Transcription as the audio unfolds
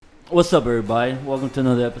What's up, everybody? Welcome to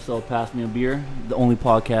another episode of Pass Me a Beer, the only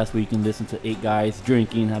podcast where you can listen to 8 guys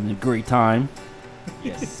drinking, having a great time.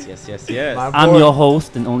 Yes. I'm your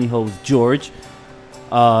host and only host, George.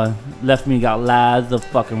 Left me got Laz, the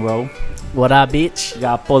fucking row. What up, bitch? You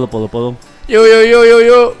got Polo.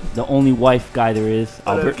 Yo. The only wife guy there is, What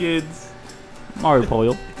up, Albert. kids? Mario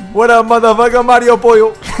Pollo. What up, motherfucker? Mario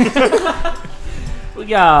Pollo. We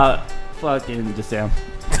got fucking just Sam.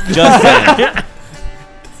 Just saying.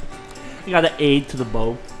 We got the aid to the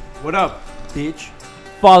bow. What up, bitch?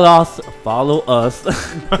 Follow us. Fall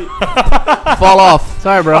off.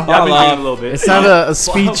 Sorry, bro. I've been off. doing a little bit. It's not a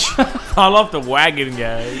speech. Fall off the wagon,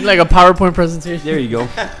 guys. Like a PowerPoint presentation. There you go.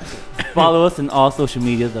 Follow us on all social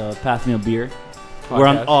media, the Pass Me a Beer. We're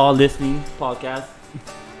on all listening podcast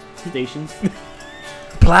stations.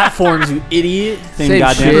 Platforms, you idiot. Same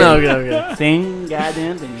goddamn shit. thing. No, okay. Same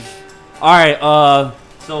goddamn thing. All right,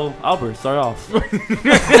 so Albert, start off.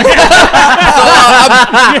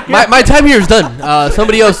 My time here is done.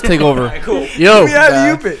 Somebody else take over. Cool. Yo. We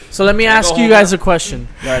have you, So let me ask you guys a question.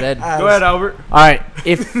 Go ahead. Go ahead, Albert. All right.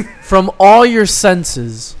 If from all your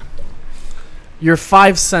senses, your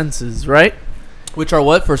 5 senses, right? Which are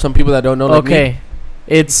what for some people that don't know? Like Okay. me?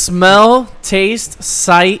 It's smell, taste,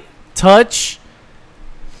 sight, touch,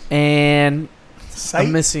 and Sight?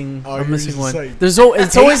 I'm missing Oh, I'm you're missing using one. sight.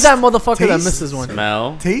 It's always that motherfucker that Taste? misses one.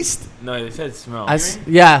 Smell. Taste? No, it said smell.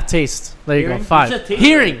 Yeah, taste. There you Hearing? go. You 5. said taste.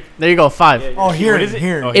 Hearing. There you go. 5. Oh, hearing, is it?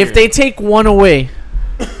 hearing. Oh, If they take one away,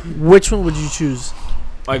 which one would you choose?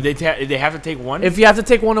 if they have to take one. If you have to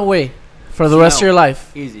take one away for the rest of your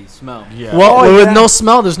life. Easy. Smell. yeah. Well, Oh, with yeah. no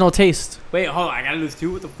smell, there's no taste. Wait, hold on. I gotta lose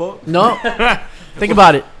 2. What the fuck? No. Think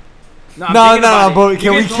about it. No, but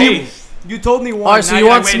can we keep... You told me one. Alright, so now you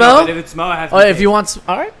want gotta wait, smell? no, but if it's smell, it has to Oh, be if you taste. want,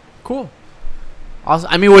 all right, cool. Also,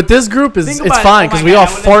 I mean, with this group, Think it's about it. fine Oh because my we all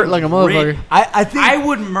God, I would fart let like a you motherfucker. rip. I think... I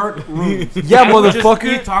would murk rooms. yeah, Just eat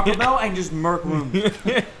motherfucker. Taco Bell and just murk rooms.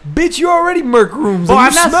 Bitch, you already murk rooms. But and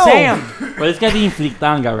I'm you not smell. Sam. But it's got the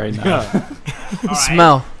inflictanga right now.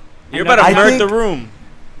 Smell. You're about to I murk think- the room.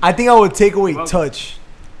 I think I would take away touch.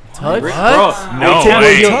 Touch. Bro, I no would take away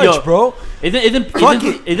way. Yo, touch, bro. Fuck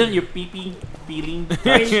Isn't your pee-pee feeling?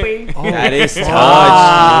 That is touch.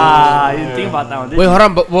 Ah, you didn't think about that one, did Wait, you? hold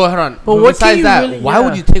on. But hold on. But what besides can you that, really- why yeah.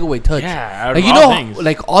 would you take away touch? Yeah, out Like of you all know, things.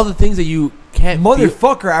 like all the things that you can't. feel.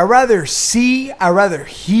 Motherfucker, I'd rather see, I'd rather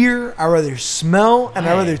hear, I'd rather smell, and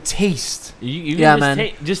I'd rather taste. You Yeah, just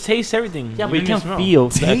man. just taste everything. Yeah, but you Even can't smell. feel.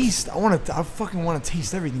 Taste? I fucking want to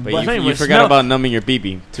taste everything. But But But you you forgot smell- about numbing your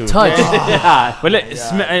BB too. Touch. Yeah. But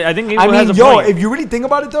I think I Abel has mean, a yo, point. if you really think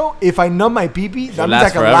about it though, if I numb my pee-pee, that means I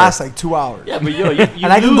last can forever. last like 2 hours. Yeah, but yo, you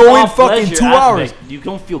And I can lose go in all fucking pleasure 2 hours. aspect. You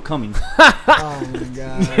don't feel coming. Oh my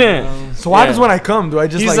god. bro. So what happens when I come? Do I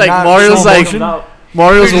just He's like like not Mario's slow like- motion?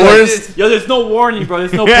 Mario's worst. Yo, there's no warning, bro.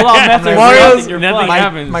 There's no pull-out method. Mario's- You're nothing fucked. my,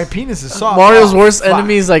 happens. my penis is soft. Mario's Oh, worst fuck.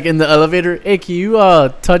 enemy is like in the elevator. Hey, can you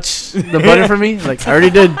touch the button for me? Like I already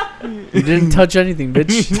did. You didn't touch anything,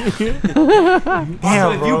 bitch. Also,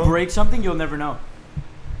 Damn, if bro. you break something, you'll never know.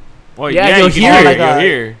 Well, Yeah, you you'll can hear hear it. You'll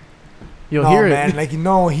hear. You'll No, hear man. it. Like,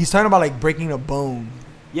 no, he's talking about like breaking a bone.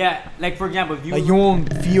 Yeah, like for example, if you Like, you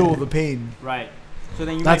won't feel the pain. right, so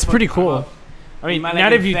then you That's might pretty fucking cool. up. I mean, You might,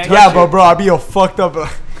 not like, if you infect- touch Yeah, it. but bro, I'll be a fucked up.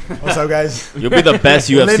 What's up, guys? You'll be the best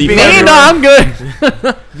UFC Limping fighter. Man, no, I'm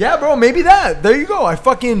good. Yeah, bro, maybe that. There you go. I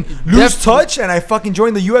fucking lose touch and I fucking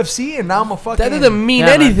join the UFC and now I'm a fucking. That doesn't mean Yeah,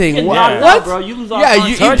 man. anything. Get Wha- knocked out, What? bro? You lose all Yeah,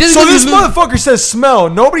 contact. you just So because this you lose- motherfucker says smell.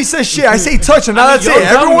 Nobody says shit. I say touch and now that's yo, it.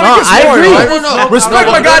 yo, Everyone no, gets I more, agree. right? No, Respect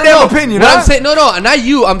no, my no, goddamn no. opinion. What huh? I'm saying, no, not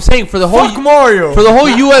you. I'm saying for the whole Fuck Mario. for the whole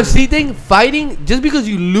UFC thing, fighting. Just because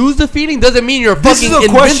you lose the feeling doesn't mean you're This fucking is a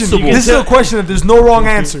question. invincible. This is a question that there's no wrong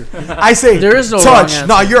answer. I say There is no touch. wrong answer.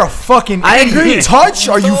 Nah, you're a fucking. I idiot. agree. Touch?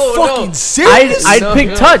 Are you No, fucking no. serious? I'd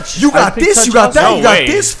pick touch. You got I'd pick this. touch You got also. that. No You got way.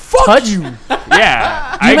 this. Fuck Touch? you.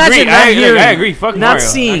 Yeah, I Imagine agree. not I hearing, agree. Fuck not Mario.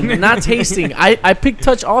 seeing, not tasting. I picked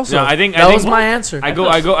touch also. No, I think that was my answer. I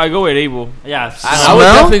go with Abel. Yeah. I would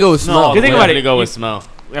Smell? definitely go with smell. You think about it. Go with smell.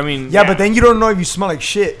 I mean, Yeah, but then you don't know if you smell like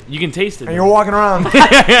shit, you can taste it. and you're walking around,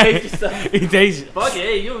 You taste it. Fuck it,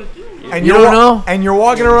 hey, you. and You you're don't know? and you're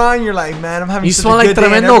walking around. You're like, man, I'm having. You such smell a like good day,"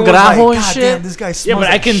 and tremendo everyone's like, grajo and "God shit." damn, this guy Yeah, smells but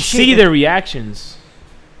I like can shit." see their reactions.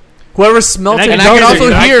 Whoever smelt And it, And I can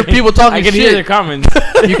also I hear can- people talking I can hear their shit. comments.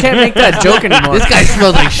 you can't make that joke anymore. This guy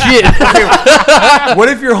smells like shit. What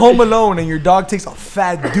if you're home alone and your dog takes a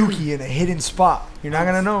fat dookie in a hidden spot? You're not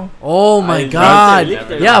gonna know. Oh my I- god!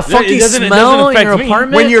 it Yeah, It fucking doesn't smell in affect your me.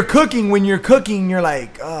 apartment. When you're cooking, you're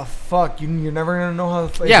like, oh fuck, you're never gonna know how.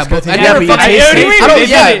 Yeah, it's gonna but I taste. never but you fucking taste it. I don't.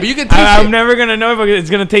 Yeah, but you can taste I'm it. never gonna know if it's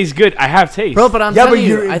gonna taste good. I have taste. Bro, but I'm Yeah, but telling you,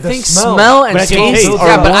 you're- I the think smell. smell and But I can taste taste. are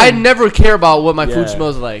Yeah, but I one. never care about what my Yeah. food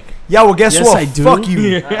smells like. Yeah, well, guess Yes, what? I do. Fuck you.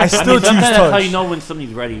 Yeah. I still I mean, choose sometimes that's how touch. you know when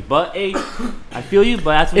something's ready. But hey, I feel you.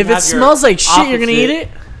 But that's when If you it have your smells like shit, you're gonna eat opposite,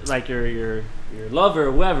 it. Like your lover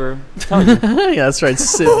or whoever. I'm telling you. Yeah, that's right.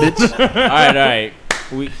 Sit, bitch. All right.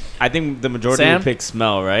 I think the majority Sam? will pick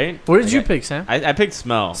smell, right? What did you Okay. pick, Sam? I picked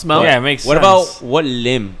smell. Smell? Yeah, it makes What sense. about what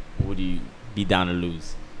limb would you be down to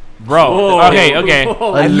lose? bro? Whoa. Okay.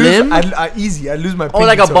 Whoa. A limb? Easy. I lose my. Oh,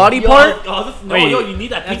 like a pinky toe. body Yo, part? no, Wait. you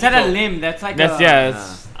need that. That's pinky not a toe. limb. That's like That's a,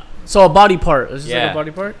 It's So a body part. Is this like Yeah. a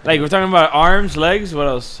body part? like we're talking about arms, legs. What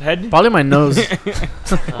else? Head. Probably my nose.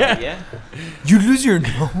 Yeah. You lose your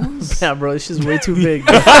nose. Yeah, bro, this shit's way too big.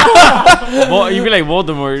 Well, you be like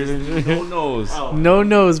Voldemort. Who knows? Oh. No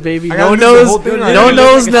nose, baby. I No gotta lose the nose. whole thing, No right? Literally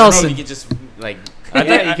nose, look at Nelson. You can just like. I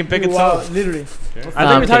think you can pick it Wow, up. literally. I think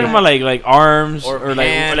I'm we're talking kidding. about like arms Or or like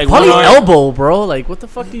hand. Probably one arm. elbow, bro. Like, what the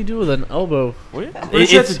fuck do you do with an elbow? Pretty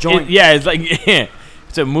sure it's a joint. yeah, it's like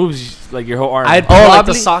so it moves like your whole arm. I'd Oh, like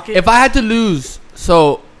the probably, socket? if I had to lose,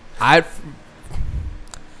 so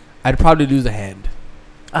I'd probably lose a hand.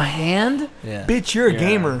 A hand? Yeah. Bitch, you're a Yeah.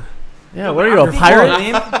 gamer. Yeah, what are you, a You're pirate?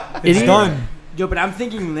 Limb? It's Idiot. done. Yo, but I'm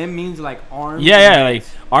thinking limb means like arms. yeah, like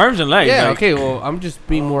arms and legs. Yeah. like, Okay. Well, I'm just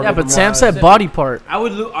being more. Yeah, of a but Sam more- said body part. I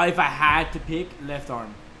would look if I had to pick left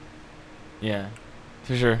arm. Yeah,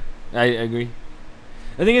 for sure. I agree.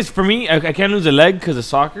 The thing is, for me, I can't lose a leg because of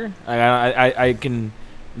soccer. I can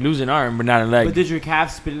lose an arm, but not a But leg. did your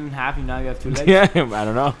calf split in half and now you have two legs? Yeah, I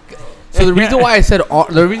don't know. So the reason why I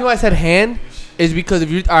said hand is because if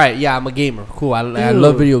you all right, yeah, I'm a gamer. Cool. I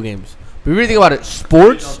love Ew. video games. But if you really think about it,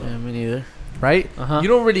 sports, Yeah, me neither. right? Uh-huh. You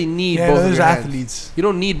don't really need Yeah, both no, of there's your hands. athletes. You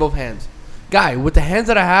don't need both hands. Guy, with the hands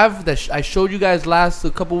that I have that I showed you guys last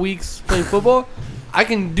a couple weeks playing football, I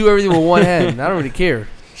can do everything with one hand. I don't really care.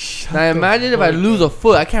 Now imagine if I lose a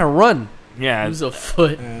foot, I can't run. Yeah, Lose a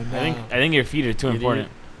foot. Yeah, I think your feet are too Idiot. important.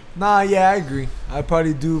 Nah, yeah, I agree. I'd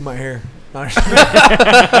probably do my hair. Nah,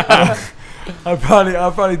 I'll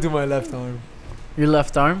probably do my left arm, Your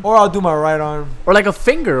left arm? or I'll do my right arm. Or like a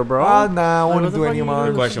finger, bro. Nah, I Like, wouldn't what the do fuck any of you my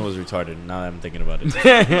doing? The arms. question was retarded. Now that I'm thinking about it.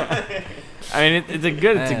 I mean, it's a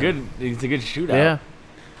good shootout. Yeah.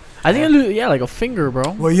 I think I lose, yeah, like a finger,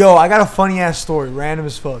 bro. Well, yo, I got a funny ass story, random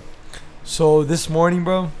as fuck. So this morning,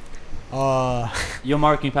 bro. Yo,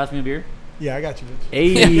 Mark, can you pass me a beer? Yeah, I got you. Bitch.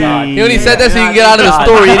 Hey. God. He only said that so you can God, get out of the God.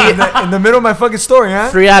 story, in, idiot. the, in the middle of my fucking story, huh?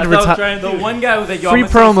 Free advertising. The one guy was like, yo, Free I'm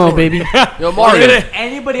gonna say promo, story. baby. Yo, Mario.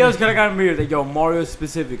 Anybody else could have gotten beer. Like, yo, Mario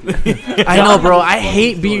specifically. I know, bro. I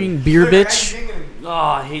hate being beer bitch. Oh,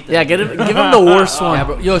 I hate that. Yeah, give him the worst one. Yeah,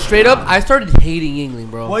 bro. Yo, straight up, I started hating England,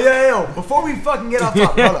 bro. Well, yo, before we fucking get off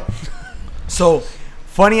topic, hold up. So,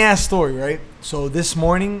 funny ass story, right? So this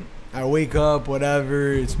morning, I wake up,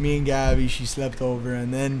 whatever. It's me and Gabby. She slept over,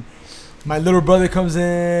 and then my little brother comes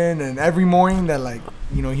in, and every morning that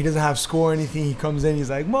he doesn't have school or anything, he comes in.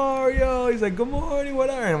 He's like, Mario. He's like, good morning,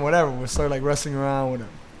 whatever, and whatever. We'll start like wrestling around,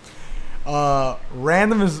 whatever.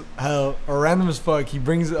 Random as hell or random as fuck. He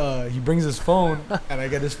brings his phone, and I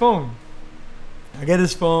get his phone.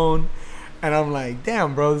 And I'm like,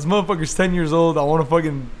 damn, bro, this motherfucker's 10 years old. I want to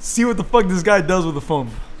fucking see what the fuck this guy does with the phone.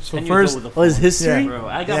 So 10 years first, old with a What is phone. history? Yeah. Bro,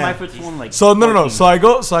 I got Yeah. my first phone like. so no. 14.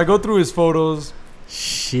 So I go through his photos,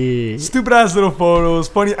 Shit. stupid ass little photos,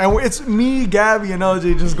 funny. And it's me, Gabby, and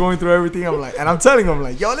LJ just going through everything. I'm telling him,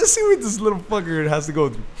 like, yo, let's see what this little fucker has to go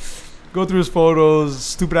through. Go through his photos,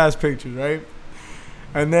 stupid ass pictures, right?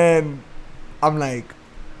 And then I'm like,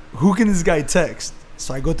 who can this guy text?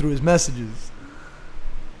 So I go through his messages.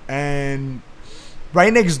 And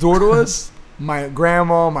right next door to us, my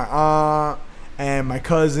grandma, my aunt, and my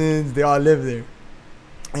cousins, they all live there.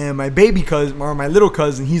 And my baby cousin, or my little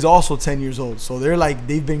cousin, he's also 10 years old. So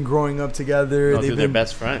they've been growing up together. No, They've dude, they're been,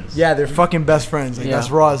 best friends. yeah, they're fucking best friends. Like, Yeah. that's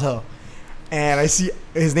raw as hell. And I see,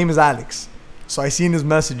 his name is Alex. So I see in his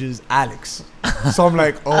messages, Alex. So I'm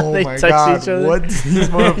like, oh They my text God, each other? what do these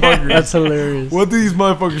motherfuckers, That's hilarious. what do these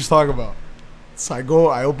motherfuckers talk about? So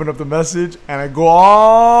I open up the message, and I go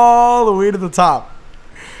all the way to the top.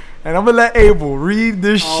 And I'm gonna let Abel read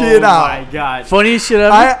this shit out. Oh my god. Funniest shit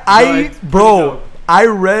ever. Bro, I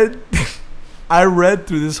read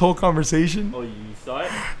through this whole conversation, Oh, you saw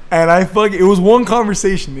it? and it was one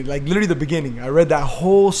conversation, like literally the beginning. I read that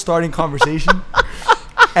whole starting conversation,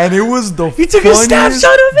 and it was the You took a funniest-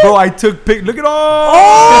 snapshot of it? Bro, I took look at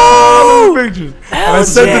all the pictures, and I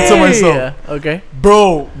sent it to myself. Yeah. Okay.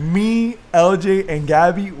 Bro, me, LJ, and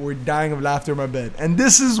Gabby were dying of laughter in my bed, and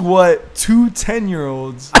this is what two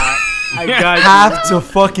 10-year-olds I got you. have to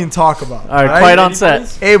fucking talk about. All right, quiet on Ready, set.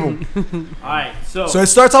 boys? Abel. All right, so So it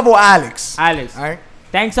starts off with Alex. Alex, All right.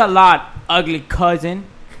 thanks a lot, ugly cousin.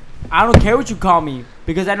 I don't care what you call me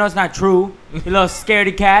because I know it's not true. You little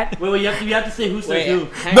scaredy cat. Wait, you have to say who said who.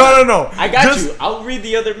 No. I got Just- you. I'll read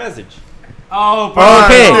the other message. Oh, bro.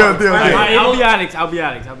 Okay. Deal. All right, I'll be Alex. I'll be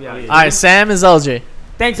Alex. All right, Sam is LJ.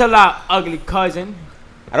 Thanks a lot, ugly cousin.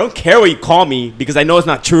 I don't care what you call me because I know it's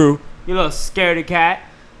not true. You little scaredy cat.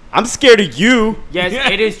 I'm scared of you. Yes,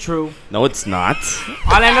 it is true. No, it's not.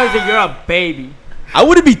 All I know is that you're a baby. I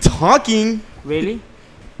wouldn't be talking. Really?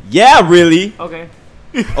 Yeah, really. Okay.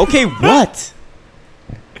 Okay, what?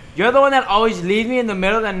 You're the one that always leaves me in the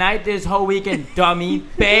middle of the night this whole weekend, dummy.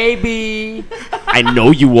 Baby. I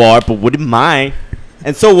know you are, but what am I?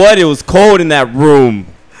 And so what? It was cold in that room.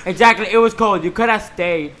 Exactly, it was cold. You could have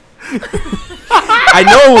stayed. I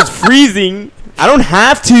know it was freezing. I don't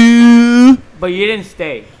have to. But you didn't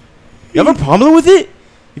stay. You have a problem with it?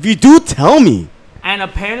 If you do, tell me. And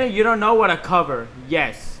apparently you don't know what a cover.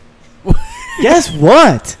 Yes. Guess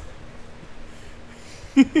what?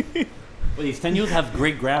 Well, these 10 years have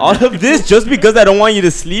great grammar. All of this just because I don't want you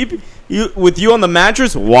to sleep with you on the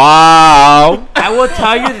mattress? Wow. I will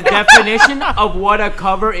tell you the definition of what a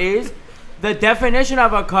cover is. The definition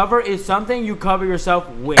of a cover is something you cover yourself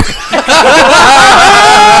with.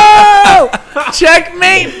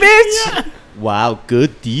 Checkmate, bitch. Wow,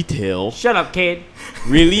 good detail. Shut up, kid.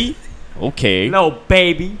 Really? Okay. Little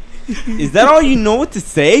baby. Is that all you know what to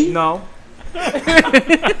say? No.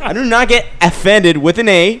 I do not get offended with an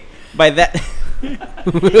A by that.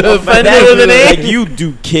 Offended with an A? Like you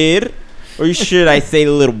do, kid. Or should I say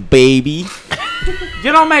little baby?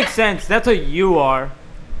 You don't make sense. That's what you are.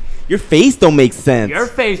 Your face don't make sense. Your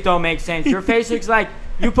face don't make sense. Your face looks like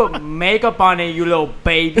you put makeup on it, you little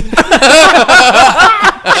baby.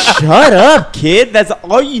 Shut up, kid. That's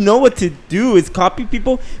all you know what to do is copy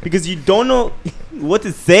people because you don't know what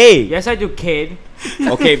to say. Yes, I do, kid.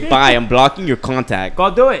 Okay, bye. I'm blocking your contact. Go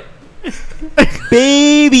do it.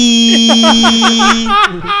 Baby.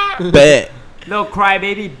 Bet. Little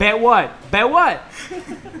crybaby. Bet what? Bet what?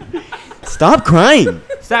 Stop crying.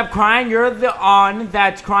 Stop crying. You're the on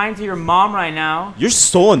that's crying to your mom right now. You're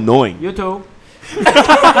so annoying. You too.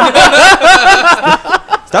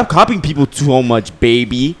 Stop copying people too much,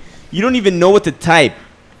 baby. You don't even know what to type.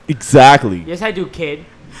 Exactly. Yes, I do, kid.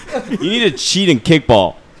 You need to cheat in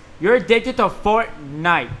kickball. You're addicted to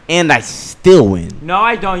Fortnite. And I still win. No,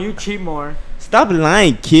 I don't. You cheat more. Stop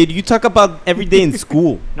lying, kid. You talk about every day in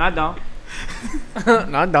school. No, I don't.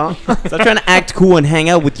 Not done. Stop trying to act cool and hang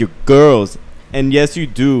out with your girls. And yes, you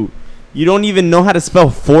do. You don't even know how to spell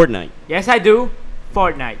Fortnite. Yes, I do.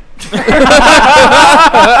 Fortnite.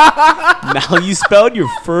 Now you spelled your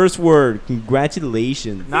first word.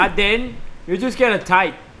 Congratulations. No, I didn't. You're just gonna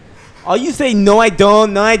type. All you say, no, I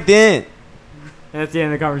don't. No, I didn't. That's the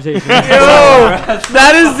end of the conversation.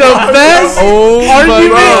 That is the best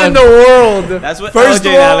argument in the world. That's what First LJ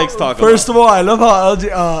of and all, Alex talk first of all, I love how LJ.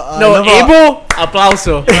 No, Abel,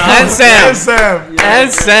 aplauso. And Sam. And Sam.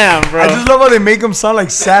 And Sam, bro. I just love how they make them sound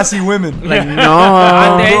like sassy women. Like,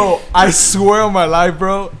 no. Bro, I swear on my life,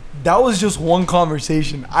 bro. That was just one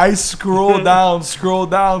conversation. I scroll down,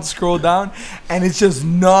 and it's just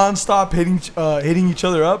non-stop hitting each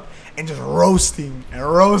other up and just roasting. And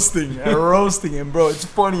bro, it's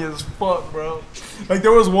funny as fuck, bro. Like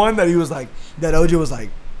there was one that he was like, that LJ was like,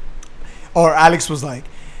 or Alex was like,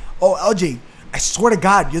 oh LJ, I swear to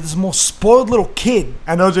God, you're this most spoiled little kid.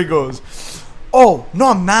 And LJ goes, oh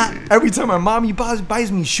no, I'm not. Every time my mommy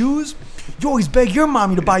buys me shoes, you always beg your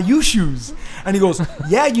mommy to buy you shoes. And he goes,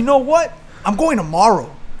 yeah, you know what? I'm going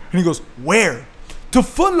tomorrow. And he goes, where? To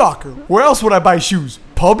Foot Locker. Where else would I buy shoes?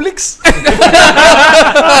 Publix?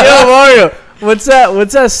 Yo, Mario, what's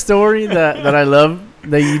that story that I love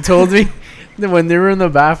that you told me that when they were in the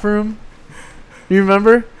bathroom? You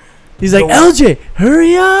remember? He's like, LJ,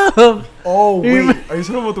 hurry up. Oh, wait. Are you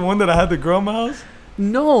talking about the one that I had the girl in my house?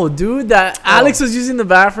 No, dude, that Alex was using the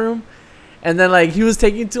bathroom and then like he was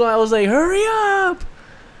taking too long. I was like, hurry up.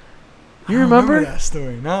 You I don't remember? that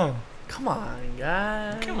story? No. Come on,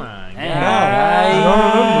 guys. Come on, I don't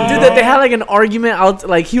remember. Dude, that they had like an argument out,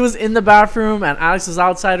 like he was in the bathroom and Alex was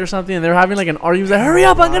outside or something, and they were having like an argument. He was like, "Hurry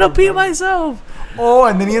up, I'm gonna pee myself." Oh,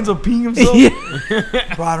 and then he ends up peeing himself? Yeah.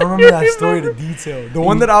 Bro, I don't remember that story to detail. The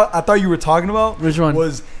one that I thought you were talking about Which one?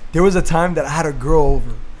 was there was a time that I had a girl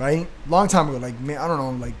over, right? Long time ago, like, man, I don't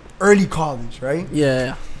know, like early college, right?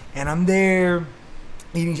 Yeah. And I'm there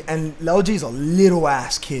eating, and LJ's a little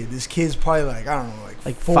ass kid. This kid's probably like, I don't know, like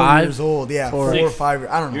Like 4 5? years old. Yeah, 4 Six. or 5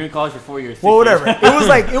 years. I don't You're know. in college for 4 years. Well, 6 whatever.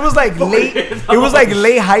 years. It was like late. It was like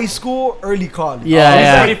late high school, early college. Yeah, He's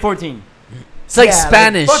yeah. 2014. It's like Yeah,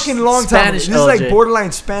 Spanish. fucking long time. Spanish This is like LJ.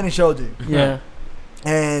 borderline Spanish LJ. Yeah.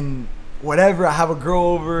 And whatever, I have a girl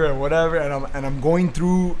over and whatever, and I'm going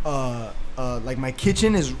through like my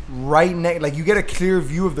kitchen is right next, like you get a clear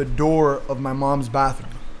view of the door of my mom's bathroom.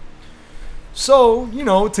 So, you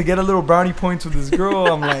know, to get a little brownie points with this girl,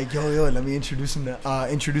 I'm like, yo, let me introduce her to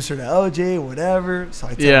LJ, whatever. So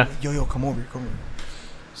I tell him, yo, come over.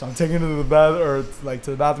 So I'm taking her to the bath, or like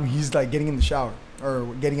to the bathroom. He's like getting in the shower or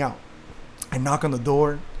getting out. I knock on the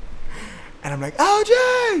door, and I'm like,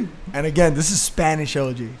 LJ! And again, this is Spanish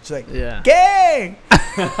LJ. She's like, Yeah. ¿Qué?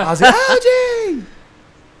 I was like, LJ!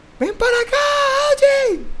 Ven para acá,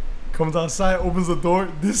 LJ! Comes outside, opens the door.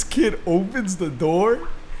 This kid opens the door,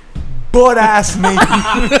 butt ass naked,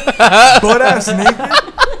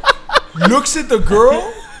 looks at the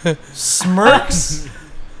girl, smirks,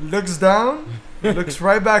 looks down, looks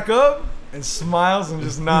right back up, and smiles and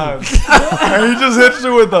just nods. And he just hits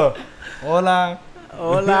her with a, hola.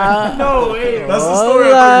 Hola. No way. That's the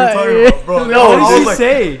story I thought you were talking about, bro. No, I what was did she like-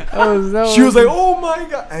 say? Oh, no. She was like, oh my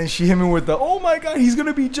God. And she hit me with the, oh my God, he's going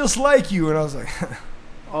to be just like you. And I was like,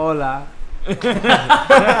 Hola.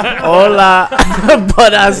 Hola.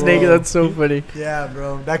 Butt ass nigga. That's so funny. yeah,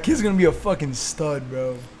 bro. That kid's going to be a fucking stud,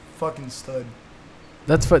 bro. Fucking stud.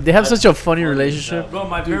 That's fun. They have such a funny relationship. Bro,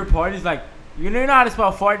 my favorite part is like, you know how to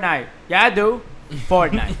spell Fortnite? Yeah, I do.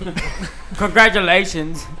 Fortnite.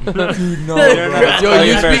 Congratulations. Dude, no, Yo, bro.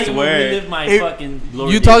 you First speak- word. Live my It- fucking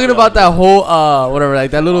glory You days, talking bro. about that whole whatever,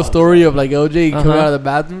 like that little story of like LJ coming Uh-huh. out of the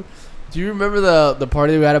bathroom? Do you remember the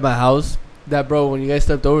party we had at my house? That bro, when you guys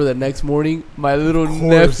stepped over the next morning, my little Of course,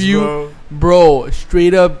 nephew, bro,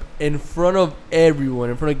 straight up in front of everyone,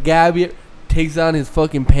 in front of Gabby, takes down his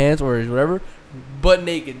fucking pants or his whatever, butt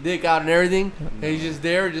naked, dick out and everything, and he's just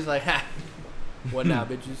there, just like, ha, what now,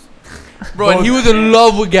 bitches? Bro, and he was in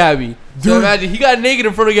love with Gabby. So Dude. imagine he got naked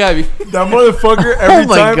in front of Gabby. That motherfucker, every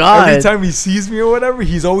my God. every time he sees me or whatever,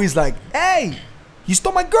 he's always like, hey, you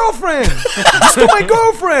stole my girlfriend. You stole my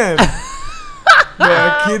girlfriend. Man,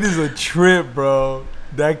 that kid is a trip, bro.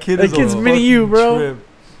 That kid That is kid's a mini you, fucking bro. trip.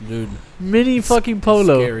 Dude, Mini fucking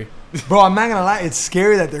polo. scary. Bro, I'm not gonna lie, it's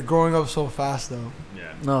scary that they're growing up so fast though.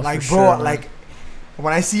 No, Like, for bro, sure, man. like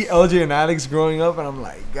when I see LJ and Alex growing up, and I'm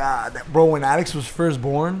like, God, bro, when Alex was first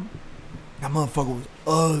born, that motherfucker was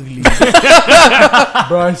ugly.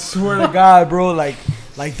 Bro, I swear to God, bro, like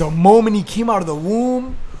the moment he came out of the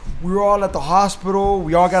womb, we were all at the hospital.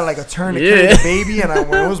 We all got like a turn to carry Yeah. the baby, and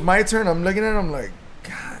when it was my turn, I'm looking at him like,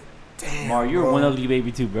 God damn. Mario, you're bro. one ugly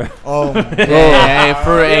baby too, bro. Oh, Hey,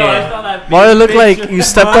 for Yo, I a saw that Mario big looked like picture. you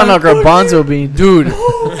stepped on a garbanzo bean. dude,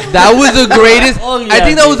 that was the greatest. Ugly I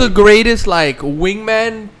think ass that was the baby. greatest like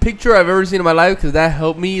wingman picture I've ever seen in my life because that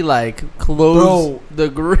helped me like close Bro, the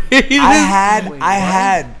greatest. I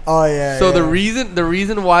had. Oh yeah. So yeah. the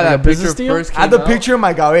reason why Like a that picture business deal? first came I had the out- picture in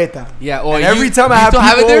my gaveta. Yeah. Oh, And every time I you have still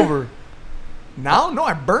people it there? over. Now, no,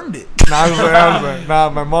 I burned it. Nah, I was like, nah,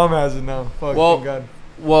 my mom has it now. Fuck, Well- thank God.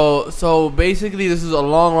 Well, so basically, this is a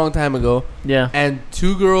long time ago, Yeah. and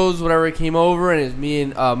two girls, whatever, came over, and it's me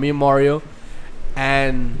and Mario,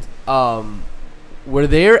 and we're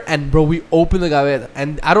there, and bro, we open the gaveta,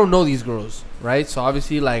 and I don't know these girls, right? So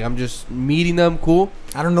obviously, like, I'm just meeting them, cool.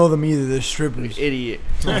 I don't know them either. They're strippers. Idiot.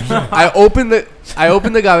 I open the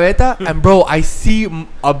gaveta, and bro, I see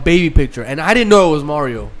a baby picture, and I didn't know it was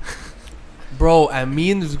Mario. Bro, and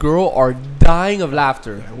me and this girl are dying of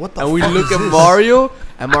laughter. Like, what the And we fuck look is at this? Mario,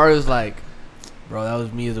 and Mario's like, bro, that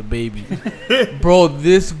was me as a baby. Bro,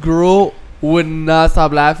 this girl would not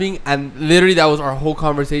stop laughing, and literally that was our whole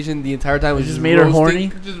conversation the entire time. It Was just made her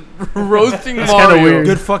horny? Just roasting That's kinda Mario weird.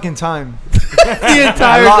 Good fucking time. the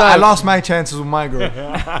entire I time. lost my chances with my girl.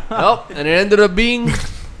 Nope, and it ended up being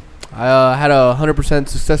I had a 100%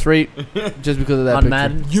 success rate just because of that On picture.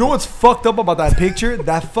 Madden. You know what's fucked up about that picture?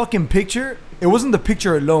 That fucking picture. It wasn't the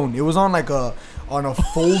picture alone. It was on like a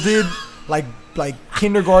folded like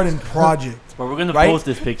kindergarten project. But we're gonna Right? post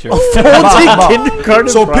this picture. Kindergarten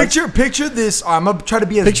So project. picture this. I'm gonna try to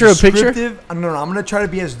be as Picture a picture? descriptive. No, I'm gonna try to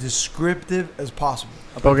be as descriptive as possible.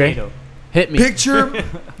 Okay. Hit me. Picture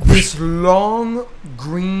this long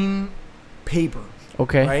green paper,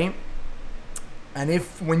 Okay. right? And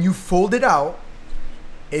if when you fold it out,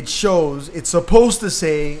 it shows. It's supposed to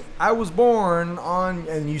say I was born on,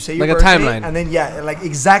 and you say your Like a birthday, timeline. and then like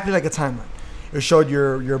exactly like a timeline. It showed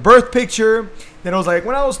your birth picture. Then it was like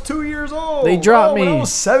when I was 2 years old. They dropped When me. I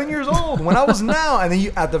was 7 years old. When I was now, and then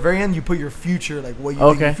you at the very end you put your future, like what you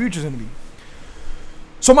think Okay. your future's gonna be.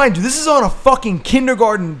 So mind you, this is on a fucking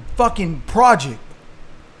kindergarten fucking project.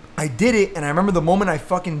 I did it, and I remember the moment I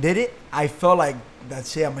fucking did it, I felt like,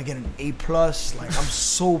 that's it, I'm gonna get an A+. Like, I'm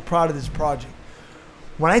so proud of this project.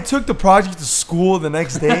 When I took the project to school the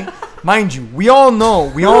next day, mind you, we all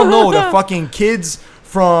know that fucking kids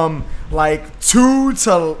from like 2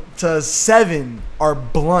 to 7 are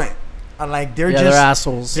blunt. And like they're they're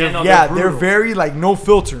assholes. They're very like no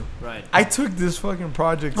filter. Right. I took this fucking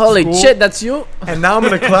project to Holy school, shit, that's you. and now I'm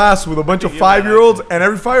in a class with a bunch of 5-year-olds, and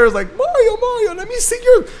every 5-year-old's like, Mario, let me see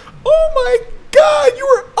your. Oh my God, you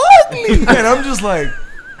were ugly, and I'm just like,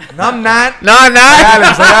 no, I'm not. No, I'm not.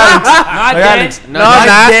 Alex. Not Alex. dead. No, I'm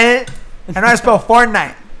not. Dead. And I spell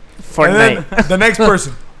Fortnite. Fortnite. And then the next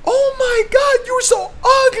person, oh my God, you were so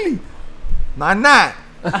ugly. No, I'm not.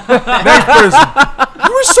 Next person,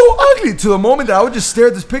 you were so ugly. To the moment that I would just stare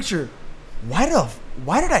at this picture.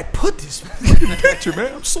 Why did I put this picture,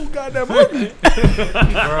 man? I'm so goddamn ugly.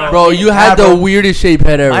 Bro, you had the weirdest shape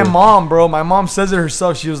head ever. My mom says it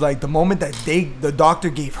herself. She was like, the moment that the doctor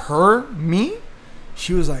gave me,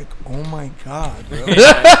 she was like, oh my God, bro.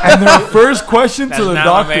 And her first question to the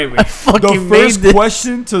doctor,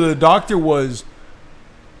 question to the doctor was,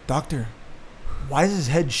 doctor, why is his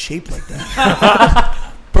head shaped like that?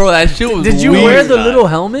 Bro, that shit was Did you weird. wear the little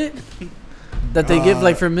helmet that they give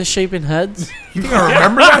like for misshapen heads? You think I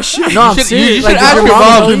remember that shit? No, I'm should- serious. you should Like, did ask your your mom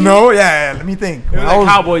mom. tell You you? know? Yeah, let me think. It was like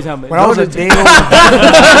Cowboys helmet. When I was a day old,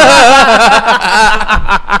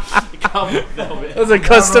 It was a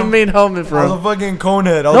custom made helmet, I was bro. a fucking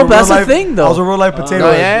conehead. No, but that's the thing, though. I was a real life potato.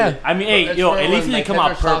 No, head. yeah. I mean, hey, yo, at least you come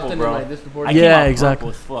out purple, bro. I came Yeah, out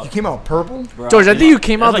exactly. purple as You fuck, came out purple? bro. George, I think you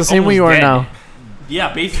came out That's the like same way you are almost now. dead.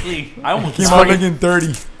 Yeah, basically, I almost Came out died. looking 30.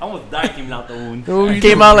 I almost died coming out the wound. You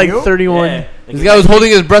came out like real? 31. Yeah, This guy was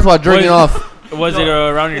holding his breath while jerking Wait. off. Was it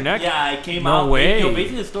around your neck? Yeah, I came No out. way. Yo,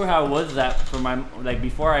 basically, the story how it was is that for my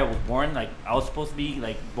before I was born, like I was supposed to be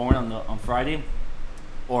like born on Friday,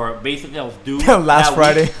 or basically I was due Last that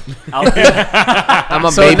Friday. week. I was I'm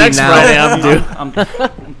a So baby next now. Friday I'm due.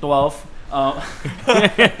 I'm 12.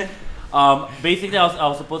 Basically, I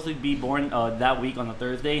was supposed to be born that week on a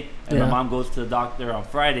Thursday, and Yeah. my mom goes to the doctor on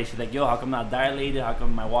Friday. She's like, "Yo, how come I'm not dilated? How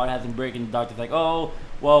come my water hasn't broken?" The doctor's like, "Oh,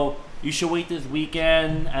 well, you should wait this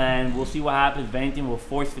weekend, and we'll see what happens. If anything, we'll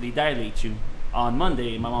forcefully dilate you on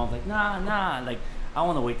Monday." And my mom's like, "Nah, like I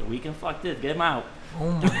want to wait the weekend. Fuck this, get him out." Oh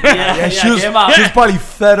my God. Yeah, She was get him out. probably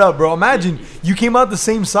fed up, bro. Imagine you came out the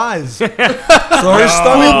same size. So her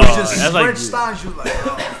stomach was just that's like- stretched out. She was like,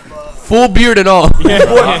 oh. Full beard and all.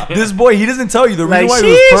 This boy, he doesn't tell you the reason Like, why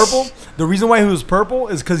he was sheesh. purple. The reason why he was purple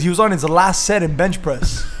is because he was on his last set in bench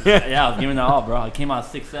press. Yeah, I was giving it all, bro. I came out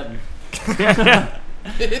 6'7".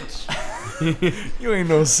 You ain't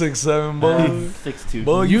no 6'7", boy. 6'2".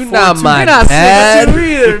 Boy, You 4'2". not my You're not dad. 6'2"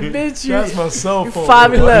 either, bitch. That's my cell phone.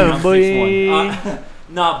 5'11", I'm boy. 6'1".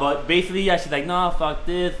 No, but basically, yeah, she's like, "No, fuck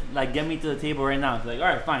this. Like, get me to the table right now." She's like, "All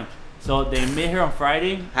right, fine." So they met her on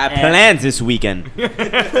Friday. Have and- plans this weekend.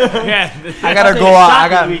 Yeah. I gotta They go out. shot I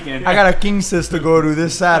got this weekend. a King Sis to go to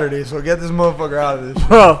this Saturday. So get this motherfucker out of this.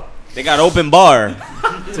 Bro, They got open bar.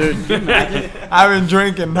 I haven't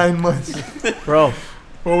drank in 9 months. bro.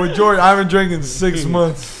 Well, with George, I haven't drank in 6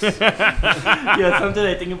 months. Yeah, sometimes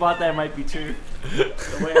I think about that might be true. The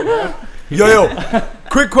way I Yo,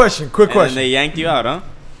 quick question. And they yanked you out, huh?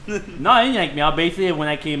 No, I didn't yank me out. Basically, when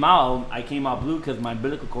I came out blue because my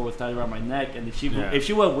umbilical cord was tied around my neck, and if she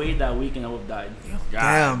would have waited that weekend, I would have died.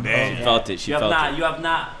 Damn, bro. She felt it. She You have felt not. it. You have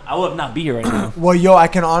not. I would have not be here right now. Well, yo, I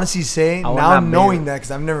can honestly say, will now not knowing bear. that,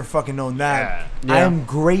 because I've never fucking known that, Yeah. I am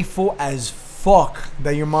grateful as fuck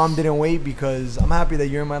that your mom didn't wait, because I'm happy that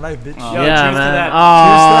you're in my life, bitch. Oh. Yo, Yeah, cheers to man. that.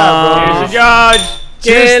 Aw. Cheers to Judge.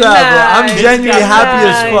 Cheers to Good that, bro. I'm night. genuinely Good happy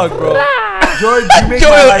as night. fuck, bro. George, you make Yo,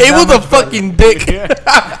 my life it was that a much better. fucking dick.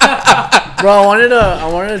 Bro, I wanted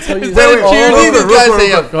to tell you Instead of this. cheering, real this quick, guy real say,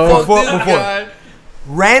 quick, "Fuck before- this before. guy."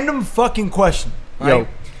 Random fucking question, right? Yo.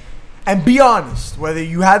 And be honest, whether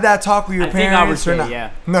you had that talk with your I think I would parents or say, not. yeah.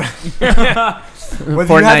 No.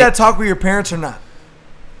 Whether you had that talk with your parents or not.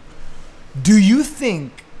 Do you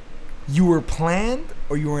think you were planned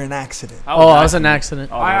or you were an accident? Oh, I was an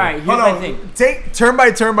accident. All right, here's Hold my on. thing. Take turn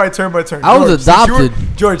by turn by turn by turn. I was George, since you were-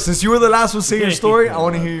 adopted. George, since you were the last one to say your story, I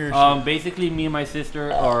want to hear your shit. Basically, me and my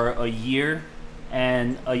sister are a year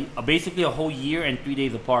and basically a whole year and 3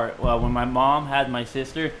 days apart. Well, when my mom had my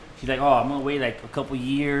sister, she's like, "Oh, I'm gonna wait like a couple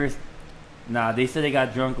years." Nah, they said they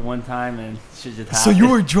got drunk one time and shit just happened. So you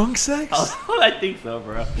were drunk sex? I think so,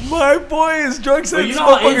 bro. My boy is drunk sex. But you This know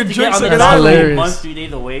how it motherfucker is to drunk get on the sex. That's road hilarious. months, 3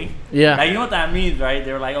 days away. Yeah. Like, you know what that means, right?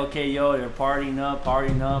 They were like, "Okay, yo, they're partying up,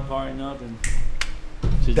 and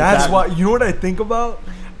shit just That's happened. why. You know what I think about?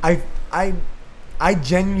 I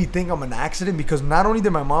genuinely think I'm an accident, because not only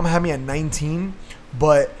did my mom have me at 19,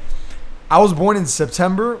 but I was born in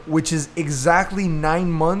September, which is exactly 9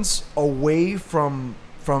 months away from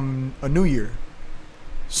a New Year.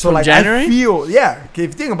 So From like January? I feel, yeah. Okay,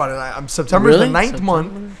 if you think about it, I'm September is the ninth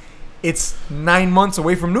month. It's 9 months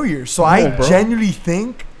away from New Year's. So I bro. genuinely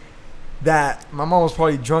think that my mom was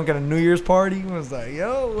probably drunk at a New Year's party and was like,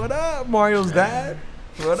 "Yo, what up, Mario's dad?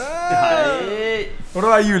 What up? What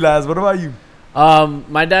about you, Laz? What about you?"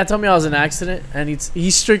 My dad told me I was in an accident, and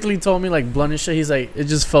he strictly told me like blunt and shit. He's like, it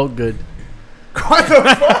just felt good. What the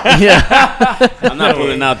fuck? Yeah, I'm not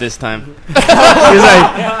pulling out this time. he's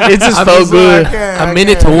like, it just felt good. A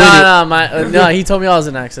minute to win it. No, he told me I was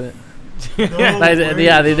in an accident. Like,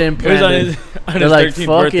 yeah, they didn't It was plan it. on They're his like, 13th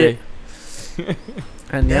fuck birthday. it.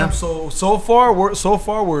 And yeah, Damn. So far we're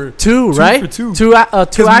two, Two right? for two. Two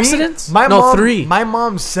 'Cause me, accidents? My no, mom, 3. My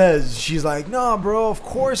mom says, she's like, "No, bro, of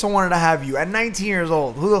course I wanted to have you at 19 years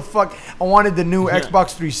old. Who the fuck? I wanted the new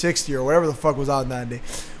Xbox 360 or whatever the fuck was out that day.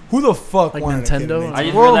 Who the fuck Like wanted a kid at Nintendo? 19? I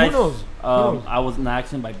just Well, realized who knows? knows? I was in an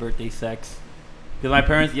accident by birthday sex. Because my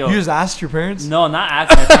parents, You just asked your parents? no, not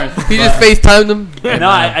asked my parents. He just but- FaceTimed them. No,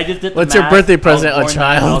 I just did the What's your math. birthday I was present? A born- I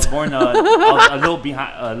child. was born I was a little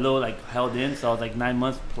behind, a little like held in, so I was like 9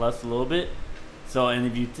 months plus a little bit. So, and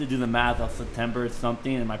if you do the math, I was September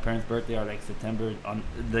something, and my parents' birthday are like September, on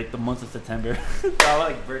like the months of September. So I was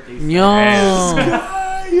like birthday sex.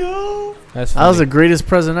 Yo, Yo. That's that was the greatest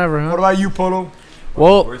present ever, What huh? about you, Polo?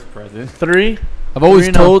 Well, Worst present. 3. I've always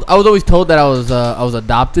 3-0. told. I was always told that I was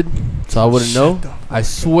adopted, so I wouldn't know. I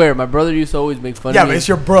swear, my brother used to always make fun Yeah, of but me. it's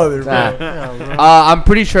your brother, bro. I'm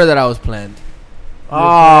pretty sure that I was planned.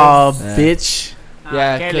 Oh, Yeah. bitch.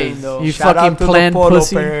 Yeah, qué 'cause lindo. You Shout fucking out to planned the Polo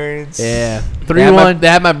pussy. parents. Yeah, 3-1. They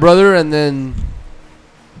had my brother, and then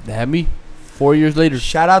they had me 4 years later.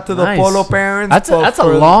 Shout out to the Nice. Polo parents. That's a, but that's a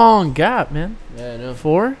for- long gap, man. Yeah, I know.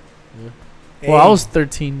 4? Hey, Well, I was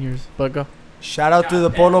 13 years, but go. shout out to the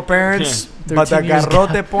Polo parents, but the 13 years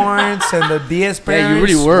garrote parents and the DS Yeah, parents.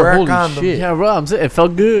 you really were. wear Holy condoms. shit. Yeah, bro, I'm saying it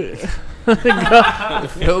felt good. It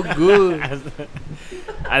felt good.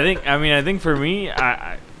 I think for me,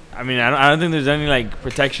 I don't think there's any like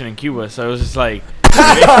protection in Cuba, so it was just like,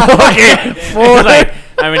 okay, like,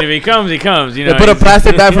 I mean, if he comes, he comes, you know. They put a he's-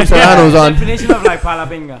 plastic bag from Serrano's on. Definition of like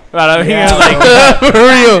palapinga. But I mean, Yeah. like, For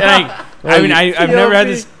real. like, I mean, I've Yo, never had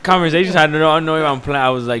me. this conversation. So I don't know if I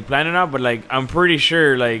was like planning out, but like I'm pretty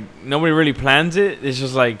sure like nobody really plans it. It's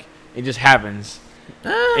just like it just happens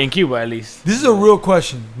in Cuba at least. This is a real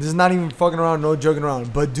question. This is not even fucking around, no joking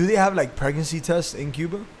around. But do they have like pregnancy tests in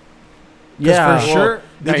Cuba? 'Cause Yeah. for sure.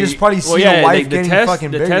 They Like, just probably see yeah, a wife like, the getting test,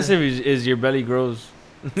 fucking the bigger. test is your belly grows.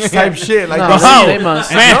 type shit. Like No, they- they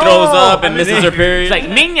must. And she throws up and No. misses her period. It's like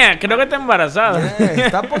niña, creo que está embarazada. Yeah,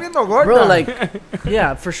 está poniendo gorda. Bro, like,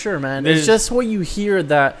 yeah, for sure, man. There's- It's just what you hear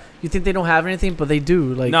that you think they don't have anything, but they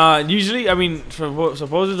do. Like, No, usually I mean,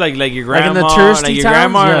 suppose it's like your Like in grandma, the touristy your towns?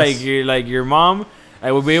 grandma, or Yes. like your mom.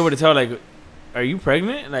 I would be able to tell like, are you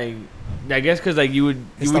pregnant? Like, I guess because like you would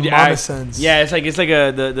it's you the would mama act. sense. Yeah, it's like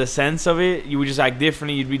the sense of it. You would just act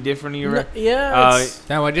differently. You'd be differently. yeah, it's-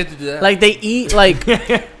 Damn, I did to do that. like they eat like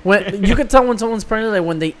when you could tell when someone's pregnant, like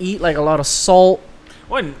when they eat like a lot of salt,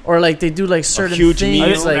 When or like they do like certain huge things,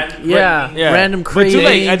 meal. like Random random But too, cravings.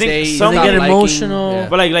 like, I think Days, some they get liking, emotional. yeah.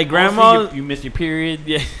 but like grandmas, Also, you miss your period.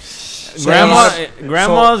 yeah, So-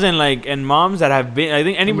 grandmas and like and moms that have been. I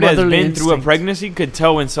think anybody that's Motherly been through a instinct. pregnancy could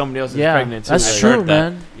tell when somebody else is Yeah, pregnant. Too. that's Like, true, heard that.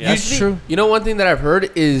 man. Yeah. That's Usually, true. you know, one thing that I've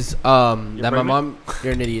heard is that my mom.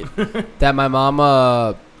 You're an idiot. That my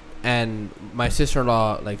mom and my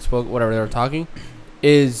sister-in-law like spoke whatever they were talking.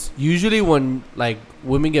 Is usually when like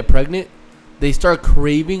women get pregnant, they start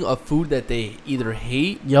craving a food that they either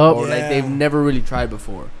hate Yup. or like Yeah. they've never really tried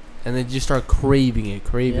before, and they just start craving it,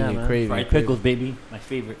 Yeah, man. craving Fried it. pickles, baby, my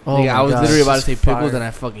favorite. Oh Nigga, my I was God, literally about to this say is pickles, fire. and I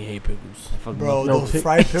fucking hate pickles. I fucking Bro, love No, those pi-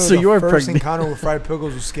 fried pickles. So the you are first pregnant. encounter with fried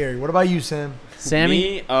pickles was scary. What about you, Sam? Sammy.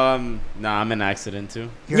 Me, nah, I'm an accident too.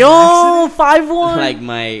 You're an Yo, 5-1. Like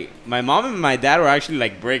my mom and my dad were actually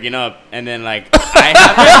like breaking up, and then like I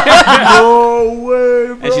have, No way,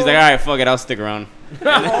 bro. and she's like, all right, fuck it, I'll stick around.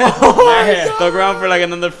 I stuck around for like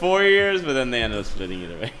another 4 years, but then they ended up splitting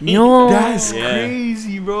either way. Yo, That's Yeah.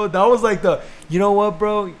 crazy, bro. That was like the, you know what,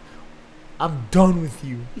 bro? I'm done with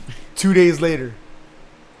you. 2 days later,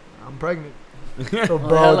 I'm pregnant. So,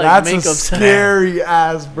 bro, hell, like that's a makeup sex. scary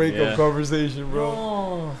ass breakup Yeah. conversation, bro.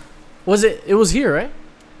 Oh. Was it? It was here, right?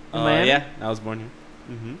 In Miami? Yeah, I was born here.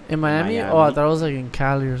 Mm-hmm. In Miami? Miami. Oh, I thought it was like in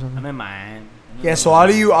Cali or something. I'm in mine. Yeah, so all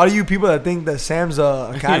of you people that think that Sam's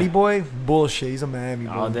a Cali boy, bullshit. He's a Miami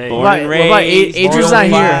boy. All day. Born What and about raised. Adrian's Born not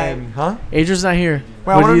in here? Miami. Huh? Adrian's not here.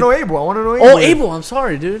 Wait, I What want do to you- know Abel. I want to know Abel. Oh, Abel. I'm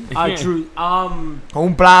sorry, dude. True. Un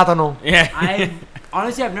plátano. Yeah. I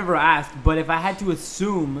honestly I've never asked, but if I had to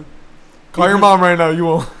assume, Call your mom right now. You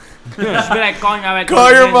won't. Just be like calling her.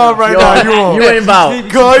 Call your mom right now. You won't. You ain't about.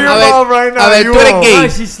 Call your A ver, mom right now. a ver, You tú eres won't. gay. Oh,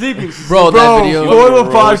 she's sleeping. Bro, that Bro, video. for the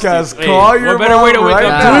Bro, podcast, hey, call your what better mom way to wake right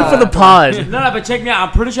up? Do now. it for the pod. No, but check me out.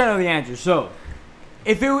 I'm pretty sure I know the answer. So,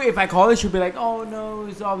 if I call her, she'll be like, "Oh no,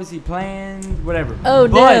 it's obviously planned, whatever." Oh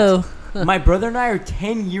But my brother and I are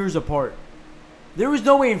 10 years apart. There was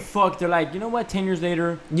no way in fuck. They're like, you know what? 10 years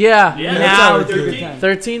later, Yeah. Yeah, now that's it's a how good it time.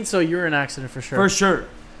 13, so you're an accident for sure. For sure,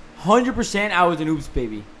 100%. I was an oops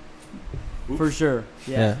baby. For sure.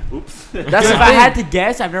 Yeah. Oops. That's If the I thing. had to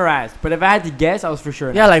guess, I've never asked, but if I had to guess, I was for sure.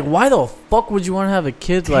 an Yeah, like why the fuck would you want to have a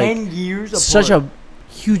kid 10 like years apart. such a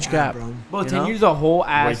huge Yeah, gap? bro. Well, you 10 know? years a whole Way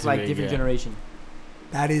ass too like big, different yeah. generation.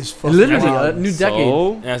 That is fucking Literally wild. a new decade.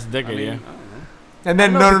 So, Yeah, it's a decade, yeah. And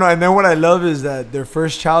then no. And then what I love is that their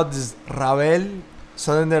first child is Ravel.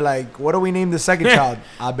 So then they're like, what do we name the second child?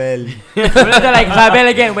 Abel. But they're like, Rabel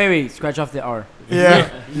again. Wait. Scratch off the R. Yeah.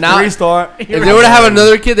 Now, 3-star. if they were to have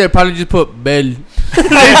another kid, they'd probably just put Bell. They just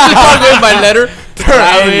probably go by letter.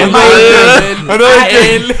 Another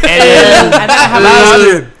kid. And then I have Last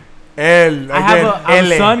kid. L. I have Again, a, I have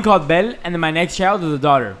a L. son called Bell, and then my next child is a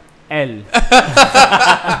daughter, L.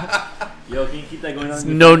 Yo, can you keep that going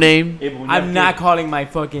on? No name. Hey, but when you I'm have not kids- calling my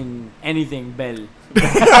fucking anything Bell.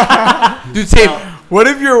 Dude, say, What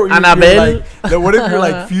if you're Annabelle? like, what if your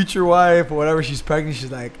like future wife or whatever, she's pregnant,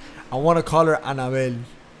 she's like, I want to call her Annabelle.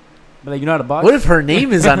 But like, you know how to box? What if her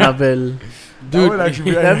name is Annabelle? That would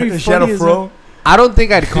actually be, that'd be if she had funny a as fro. I don't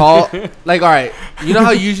think I'd call. Like, all right, you know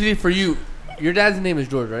how usually for you, your dad's name is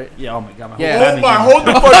George, right? Yeah, oh my god. My Yeah. whole Oh family my, can- hold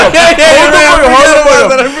the fuck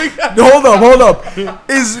up. Hold up.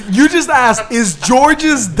 Is you just asked, is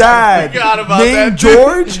George's dad named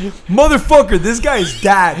George? Motherfucker, this guy's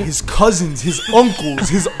dad, his cousins, his uncles,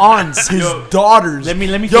 his aunts, his daughters. Let me Yo,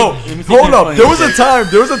 see- let me see hold if up. it's There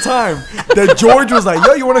funny. was a time that George was like,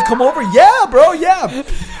 yo, you want to come over? Yeah, bro, yeah.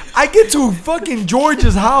 I get to fucking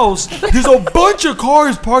George's house. There's a bunch of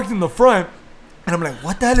cars parked in the front. And I'm like,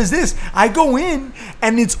 what the hell is this? I go in,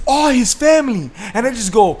 and it's all his family. And I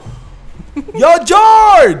just go, yo,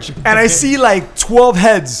 George! And I see like 12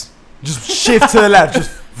 heads just shift to the left. Just,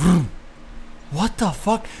 vroom. What the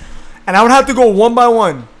fuck? And I would have to go one by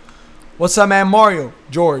one. What's up, man? Mario.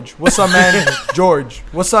 George. What's up, man? George.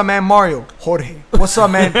 What's up, man? Mario. Jorge. What's up,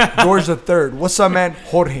 man? George the third. What's up, man?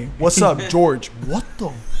 Jorge. What's up, George? What the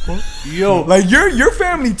fuck? Yo. Like, your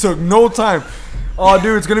family took no time. Oh,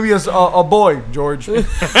 dude, it's going to be a boy, George. Bro,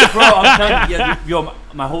 I'm telling you, yeah, yo,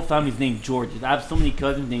 my whole family's named Georges. I have so many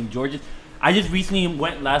cousins named Georges. I just recently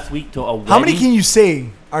went last week to a wedding. How many can you say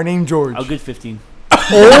are named George? A good 15.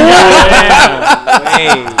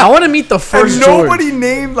 I want to meet the first And George. nobody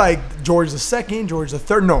named like George the second, George the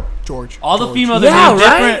third. No, George. All the George. females Yeah, are named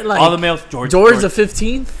right? different. Like, all the males, George. George the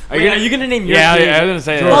 15th. Are you Are gonna? you gonna name your Yeah, kid? I was gonna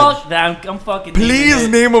say that. Fuck that. I'm fucking. Please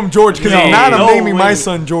naming name him George, because No, if not, I'm no naming my way.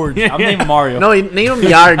 son George. it. I'm naming Mario. No, name him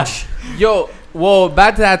Yarj. Yo, well,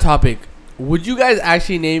 back to that topic. Would you guys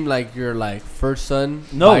actually name like your like first son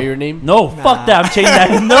No. by your name? No, Nah. fuck that. I'm changing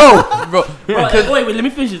that. No. Bro, Bro, wait, let me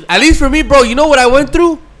finish this. at least for me, bro, you know what I went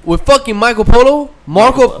through with fucking Michael Polo?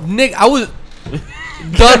 Nick, I was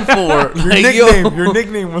done for. Your Like, nickname. Your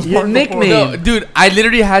nickname was Your Marco nickname. Polo. No, dude, I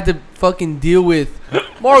literally had to fucking deal with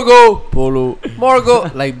Margot Polo.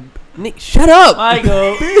 Like, Nick, shut up. I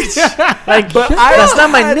go. Like, But that's not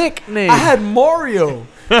my had- nickname. I had Mario.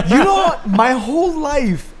 You know what? My whole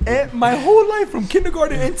life from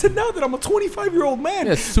kindergarten until now that I'm a 25-year-old man.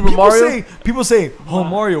 Yeah, Super Mario. People say, oh,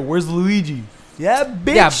 Mario, where's Luigi? Yeah,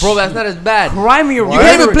 bitch. Yeah, bro, that's not as bad. Cry me a You river,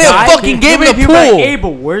 can't even play a guy. fucking game in a People like, pool.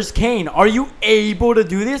 Abel, where's Kane? Are you able to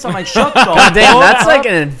do this? I'm like, shut the God damn, fuck that's up. like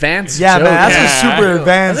an advanced Yeah, joke. man, that's Yeah. a super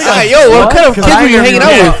advanced. Yeah, yo, what kind of kids were you hanging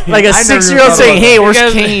out with? Like a I never 6-year-old thought saying, about "Hey, that. where's You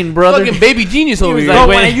guys- Kane, brother?" Fucking baby genius over was here. like, Bro,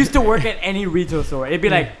 when wait. I used to work at any retail store, it'd be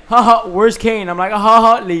like, haha, where's Kane? I'm like,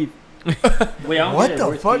 haha, leave. Wait, I don't What get it. the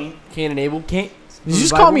Where's fuck? Cain? Cain and Abel. Kane. Did you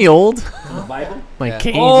just call me old? In the Bible? My Yeah.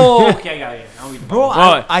 Kane. Oh, okay, I got it. I don't read the Bro, Bible.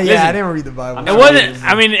 Well, I listen. didn't read the Bible. It wasn't.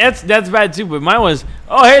 I mean, that's bad too. But mine was.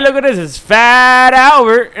 Oh, hey, look at this. It's Fat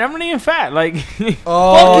Albert. And I'm not even fat. Like,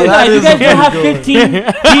 Oh, Fuck you that guys. You is guys a don't have pretty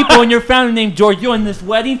good 15 people in your family named George. You're in this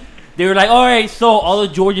wedding. They were like, all right, so all the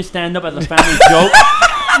Georges stand up as a family joke.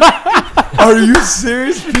 Are you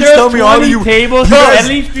serious? Please There's tell me all of 20 you. tables. you guys- At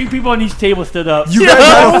least 3 people on each table stood up. You guys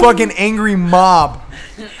had a fucking angry mob.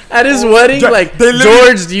 At his wedding, like, They literally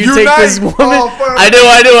George, do you take unite- this woman? Oh, fuck. I do.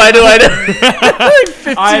 I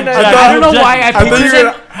don't know why I thought you pictured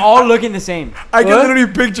were them all looking the same. I can What? literally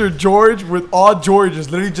picture George with all Georges,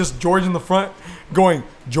 literally just George in the front, going,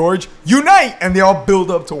 George, unite, and they all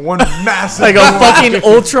build up to one massive Like a fucking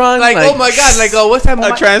Ultron. Like, oh my god, like what's that?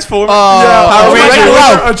 A transformer. Power Ranger Ranger,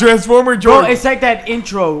 Ralph. a Transformer Bro, George. it's like that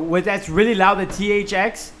intro with that's really loud. The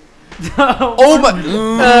THX. Oh my.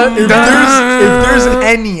 If there's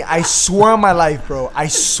any, I swear on my life, bro. I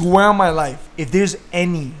swear on my life. If there's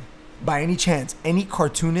any, by any chance, any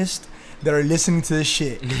cartoonist that are listening to this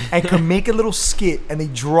shit and can make a little skit and they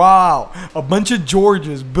draw out a bunch of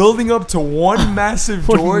Georges building up to one massive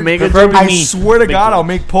George, Mega I me. swear to Big God, George. I'll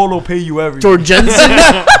make Polo pay you everything. George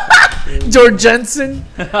Jensen. George Jensen.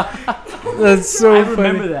 That's so I funny.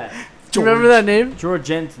 remember that. Do you remember that name? George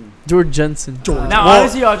Jensen. George Jensen. George. Now, Well,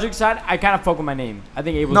 honestly, all jokes aside, I kind of fuck with my name. I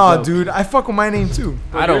think Abel's no, dope. dude, I fuck with my name too.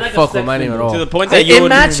 I don't like a fuck with sex my name at symbol. all. To the point that you It would.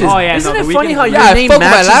 matches. Oh, yeah, Isn't no, it the funny Weeknd- how Yeah, I your name fuck with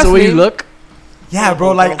my matches last the way you name. look? Yeah,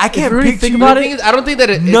 bro, like I can't you really picture think about The thing is, I don't think that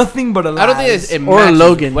it nothing but a I don't think Laz. it Or a matches.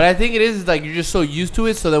 Logan. What I think it is like you're just so used to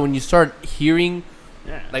it, so that when you start hearing,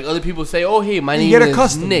 like other people say, "Oh, hey, my You name get is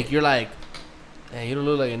accustomed. Nick," you're like, "Man, you don't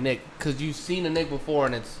look like a Nick," because you've seen a Nick before,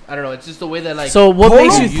 and it's I don't know, it's just the way that like. So what Polo,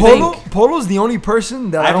 makes you think? Polo's the only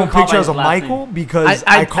person that I I don't can call picture by as a his last Michael because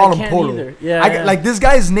I I call him can't Polo. either. Yeah, I, yeah. Like this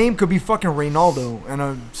guy's name could be fucking Reynaldo, and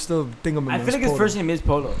I still think of him I as feel like his Polo. first name is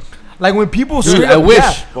Polo. Like when people Dude, straight I up, wish.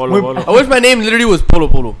 yeah, Polo, when, Polo. I wish my name literally was Polo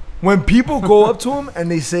Polo. when people go up to him and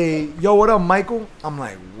they say, "Yo, what up, Michael?" I'm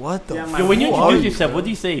like, "What the?" Yeah, fuck Yo, when you are introduce you, yourself, bro? what do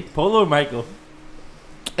you say? Polo or Michael?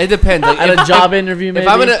 It depends. Like, At a job interview, maybe.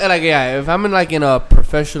 if I'm in a, like if I'm in like in a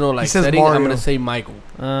professional like says setting, I'm Mario. gonna say Michael.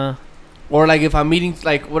 uh, Or like if I'm meeting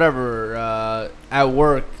like whatever at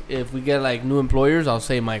work, if we get like new employers, I'll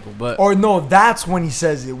say Michael. But Or no, that's when he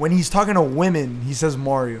says it. When he's talking to women, he says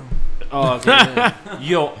Mario. Oh, okay.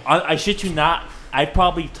 Yo, I shit you not. I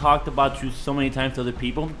probably talked about you so many times to other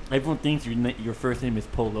people. Everyone thinks your first name is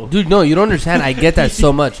Polo. dude, no, you don't understand. I get that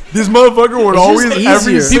so much. This motherfucker would It's always just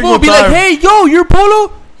every easier. single People will be time. like, "Hey, yo, you're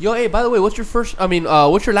Polo." Yo, hey, by the way, what's your first? I mean,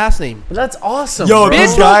 what's your last name? that's awesome. Yo, bro.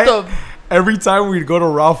 this Bitch, guy, what the- every time we'd go to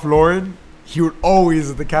Ralph Lauren, he would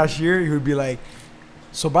always, at the cashier, he would be like,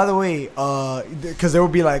 "So by the way, because they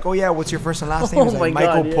would be like, oh yeah, what's your first and last name?" Oh He's like, my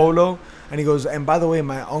God, Michael yeah. Polo. And he goes, "And by the way,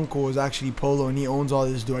 my uncle is actually Polo and he owns all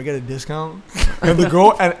this. Do I get a discount?" And the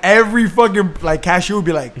girl, and every fucking like cashier would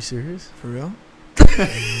be like, you serious? "For real?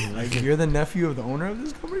 Like you're the nephew of the owner of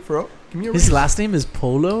this company? For real? Give me a His raise." last name is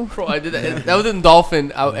Polo. Bro, I did that. That was in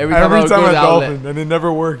Dolphin. Every time I Every would go time to at the outlet. Dolphin, and it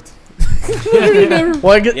never worked.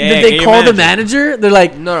 Well, Yeah, did they get call your the manager? They're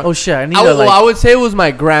like, No, no. oh shit, I need I to would, like. well, I would say it was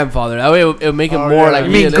my grandfather. That way it would make it Oh, more yeah. like.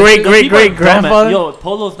 You mean realistic. great grandfather? Yo,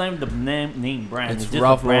 Polo's not even the name brand. It's It's just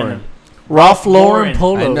Ralph a brand. Lauren. Ralph Lauren Lauren.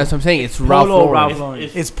 Polo. And that's what I'm saying. It's Ralph Polo, Lauren. Ralph Lauren.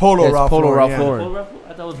 It's Polo It's Ralph Polo Lauren. Ralph yeah. Lauren. Polo Ralph?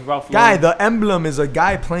 I thought it was Ralph Guy, Lauren. the emblem is a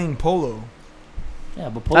guy playing polo. Yeah,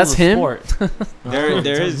 but Polo's That's a him? sport.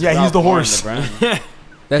 There is. Yeah, he's Ralph the Lauren, horse. brand.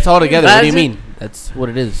 That's all together. What do you Imagine- mean? That's what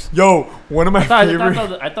it is. Yo, one of my I thought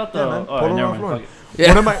favorite. I thought the. Yeah, man. Oh, Polo never Ralph mind. Lauren. Fuck it. Yeah.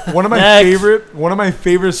 One of my Next. one of my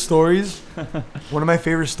favorite stories. One of my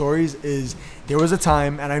favorite stories is there was a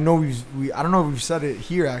time, and I know I don't know if we've said it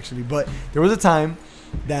here actually, but there was a time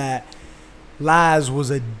that Laz was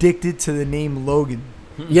addicted to the name Logan.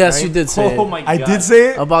 Yes, Right? you did say Oh it. my god. I did say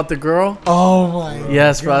it. About the girl. Oh my.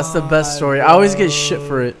 Yes, bro, that's the best story. I always get shit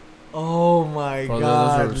for it. Oh my Bro, those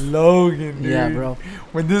god, are- Logan, dude. Yeah, bro.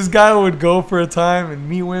 When this guy would go for a time and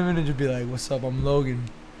meet women and just be like, "What's up? I'm Logan.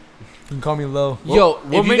 You can call me Lo." Yo,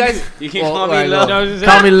 what if you made guys. You can Well, call I me know. Love. No, I was just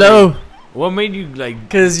Call saying, me low, What made you like?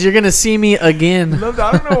 cause you're gonna see me again. Loved it.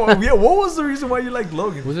 I don't know. Yeah, what was the reason why you liked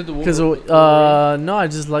Logan? Was it the Cause no, I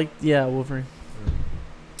just like Wolverine.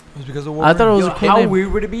 It was because of I thought it was Yo, a cool how name.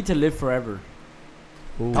 weird would it be to live forever?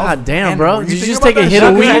 God damn, Man, bro! were you Did you thinking just about take a that hit shit?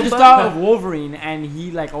 a No, 'cause I week? just thought of Wolverine, and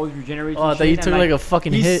he like always regenerates. Oh, I and thought you shit, took and, like a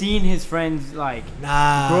fucking He's hit. seen his friends like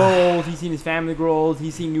Nah. grow old. He's seen his family grow old.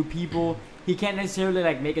 He's seen new people. He can't necessarily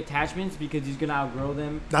like make attachments because he's gonna outgrow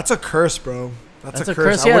them. That's a curse, bro. That's a a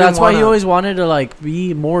curse. I Yeah, wouldn't that's why he wanna- always wanted to like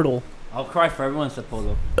be immortal. I'll cry for everyone except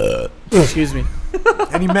Polo. Excuse me.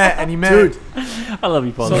 And he met. Dude. I love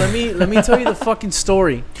you, So Polo. let me tell you the fucking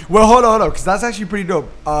story. Well, hold on, because that's actually pretty dope.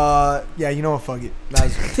 Yeah, you know what? Fuck it.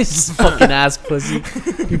 That's This is fucking ass pussy.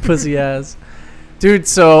 You pussy ass. Dude,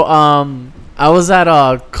 so I was at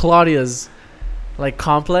Claudia's like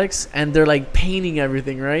complex and they're like painting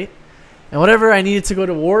everything, right? And whatever I needed to go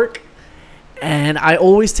to work, and I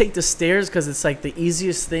always take the stairs cuz it's like the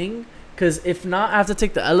easiest thing, cuz if not I have to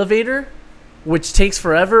take the elevator, which takes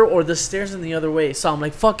forever, or the stairs in the other way. So I'm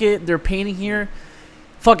like, fuck it, they're painting here.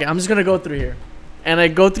 Fuck it, I'm just going to go through here. And I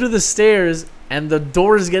go through the stairs and the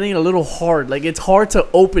door is getting a little hard. Like it's hard to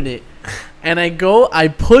open it. And I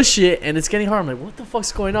push it and it's getting hard. I'm like, what the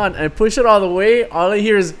fuck's going on? And I push it all the way. All I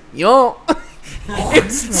hear is, yo.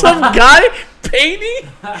 It's some guy painting,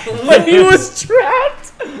 but he was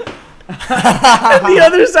trapped. At the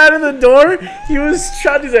other side of the door, he was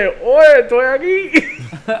trapped. He's like, "Oye, estoy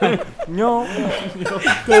aquí." No.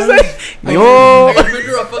 He's like, I can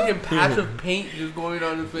picture a fucking patch of paint just going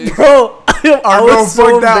on his face. bro, I Oh no, was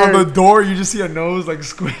so fuck that! On embarrassed. the door, you just see a nose like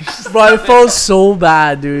squished. Bro, I felt so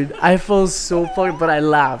bad, dude. I felt so fucking, but I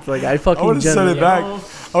laughed. Like I I fucking would have said it genuinely. back.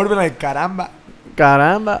 I would have been like, caramba,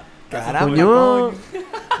 Caramba. caramba, Coño.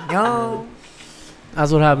 coño.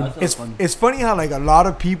 That's what happened. It's funny how like a lot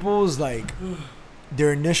of people's like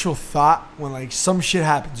their initial thought when like some shit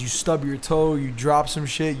happens, you stub your toe, you drop some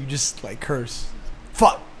shit, you just like curse,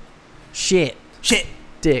 fuck, Shit. shit,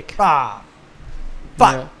 Dick. ah,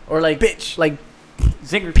 fuck, Yeah. Or like, bitch. like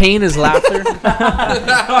Zinger. pain is laughter.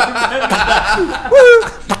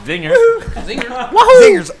 Zinger. Zinger.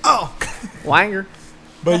 Zingers. Oh. Wanger.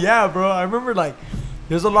 But yeah, bro, I remember like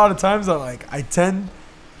there's a lot of times that like I tend,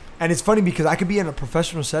 and it's funny because I could be in a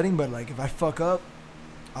professional setting, but like if I fuck up,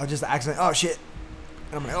 I'll just accidentally, oh shit,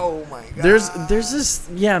 and I'm like, oh my god. There's this,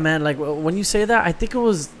 yeah, man. Like when you say that, I think it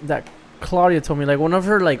was that Claudia told me. Like one of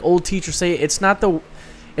her like old teachers say it's not the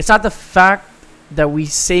fact that we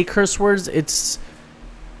say curse words. It's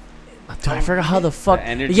I forgot how the fuck.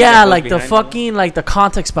 energy Yeah, that goes like the behind it. fucking like the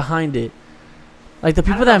context behind it. Like the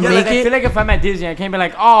people that Yeah, make like, I feel it. like if I'm at Disney, I can't be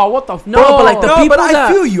like, oh, what the fuck? No, but like the no, people but I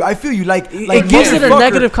that feel you. I feel you. Like It gives it a motherfucker-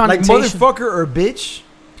 negative connotation. Like motherfucker or bitch.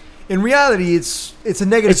 In reality, it's a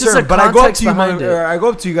negative It's just term. a But I go up context to you, behind it. or I go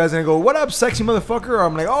up to you guys and I go, "What up, sexy motherfucker?" Or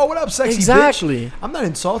I'm like, "Oh, what up, sexy bitch?" Exactly. I'm not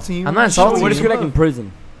insulting you. I'm not insulting What if you. you're like in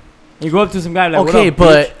prison? You go up to some guy like, Okay, what up,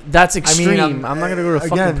 but bitch? that's I extreme. mean, I'm not gonna go to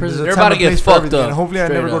again, fucking prison. there's a They're about time to and get place for fucked everything, up, and hopefully, I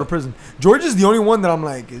straight never go to up. prison. George is the only one that I'm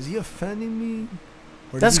like, is he offending me?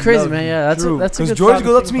 Or does That's he crazy, love man. me? Yeah, that's a- True. that's a 'Cause good George thought to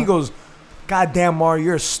goes up think to me, and about. goes, "God damn, Mario,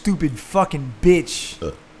 you're a stupid fucking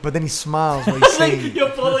bitch." But then he smiles while he's saying, Yo,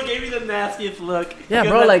 Polo gave me the nastiest look. Yeah,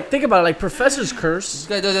 bro. Like think about it. Like professors curse This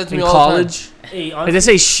guy does that to in me all the time. college. Hey, Like honestly, they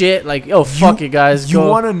say shit. Like yo, fuck it, guys. You Go.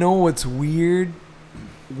 want to know what's weird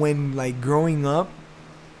when like growing up,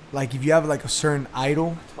 like if you have like a certain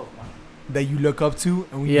idol that you look up to,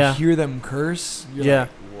 and when Yeah. you hear them curse, you're Yeah. like,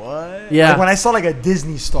 what? Yeah. Like when I saw like a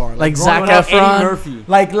Disney star, Like growing Zac up- Efron. Eddie Murphy.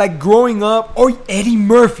 like growing up, or Eddie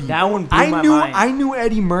Murphy. That one blew I my knew mind. I knew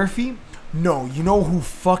Eddie Murphy. No, you know who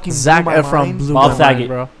fucking Zac blew my Efron mind? blew Bob my Saget. mind,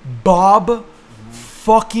 bro. Bob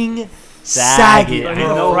fucking Saget. I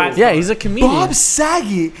bro. know. Yeah, he's a comedian. Bob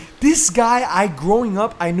Saget, this guy, growing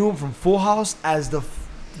up, I knew him from Full House as the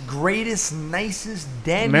greatest, nicest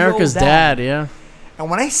Daniel America's dad. Yeah. And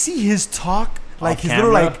when I see his talk, like Off his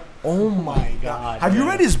little camera? like, oh my god, God, have you yeah.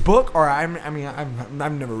 read his book? Or I've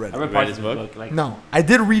never read I it. read read parts his of his book? book. Like, No, I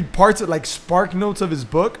did read parts of like spark notes of his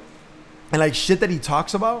book, and like shit that he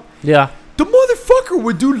talks about. Yeah. The motherfucker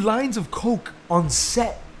would do lines of coke on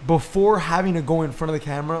set before having to go in front of the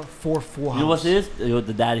camera for Full House. you know what it is? It was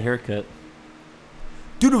the dad haircut.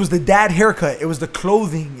 Dude, it was the dad haircut. It was the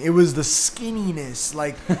clothing. It was the skinniness.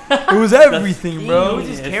 Like, it was everything, It bro. was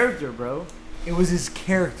his character, bro. It was his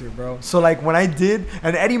character, bro. So, like, when I did,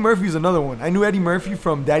 and Eddie Murphy's another one. I knew Eddie Murphy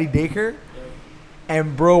from Daddy Daycare.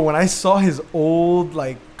 And, bro, when I saw his old,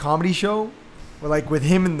 like, comedy show, like, with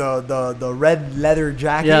him in the red leather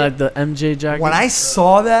jacket. Yeah, like the MJ jacket. When I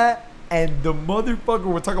saw that, and the motherfucker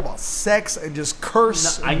would talk about sex and just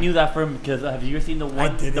curse. No, I knew that from because have you ever seen the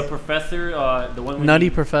one, did the it. professor, the one when Nutty he-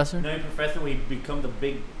 Professor. Nutty Professor, when he becomes the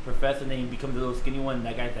big professor, and then he becomes the little skinny one. And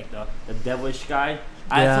that guy's like the devilish guy.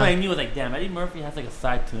 That's Yeah. when I knew. I was like, damn, Eddie Murphy has like a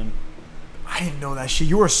side to him. I didn't know that shit.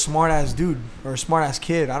 You were a smart ass dude or a smart ass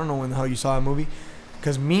kid. I don't know when the hell you saw that movie.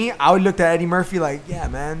 Cause me, I would look at Eddie Murphy like, yeah,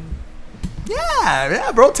 man.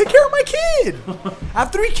 Yeah, bro. Take care of my kid. I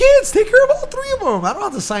have 3 kids. Take care of all 3 of them. I don't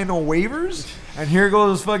have to sign no waivers. And here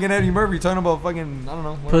goes fucking Eddie Murphy talking about fucking, I don't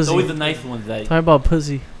know. It's Pussy. always the nice ones that. Talking about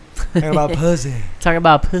pussy. Talking about pussy. Talking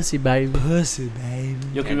about pussy, baby. Pussy, baby.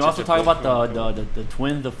 Yo, can we That's also such a talk good about the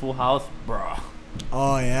twins, the Full House, bro?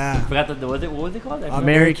 Oh, yeah. Forgot what was it called? I forgot.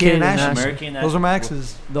 Mary Kate and Ashley. Ashley. Mary Kate and Those are my Ashley.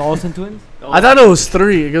 exes. The Olsen twins. Oh, I thought it was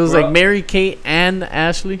 3. It was Bro. like Mary Kate and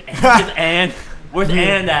Ashley. and where's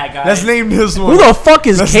Ann at, guys? Let's name this one. Who the fuck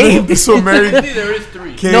is Let's name Kate? this one Mary There is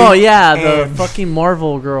 3. Kate. No, yeah, the and- fucking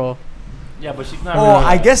Marvel girl. Yeah, but she's not. Oh, really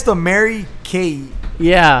I guess the Mary Kate.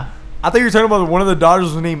 Yeah. I thought you were talking about one of the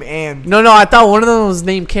daughters was named Ann. No, I thought one of them was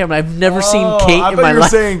named Cameron. I've never seen Oh, Kate I in thought my you were life.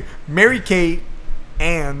 saying Mary Kate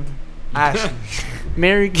and Ashley.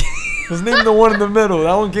 Mary Kate. Let's name the one in the middle.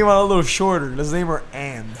 That one came out a little shorter. Let's name her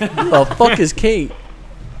Ann. Who the fuck is Kate?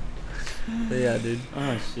 But yeah, dude.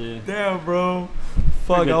 Oh shit. Damn, bro.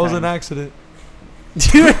 Fuck, good that was an times. accident.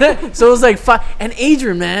 So it was like five. And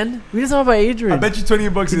Adrian, man, we just talk about Adrian. I bet you $20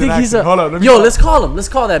 You he's think an he's a? accident. Hold on, let me Yo, call let's call him. Let's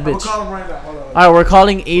call that him. I'm bitch. gonna call him right now. Hold on. All right, we're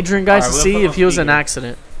calling Adrian, guys, All to right, see we'll if he was an speaker.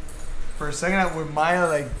 accident. For a second, with Maya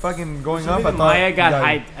like fucking going up, I thought Maya got you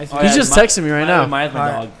guys- hyped. I swear. He's just texting me right now. Maya's my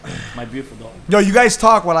Alright. dog. My beautiful dog. Yo, you guys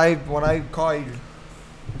talk while I call Adrian.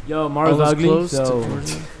 Yo, I Mars was ugly. close So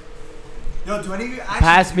Yo, do any of you actually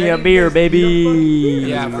pass me a do beer, you guys meet baby. up for-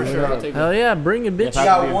 Yeah, for sure. I'll take Hell it. yeah, bring it, bitch. Yeah, We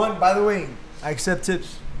got beer. one. By the way, I accept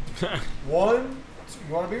tips. One.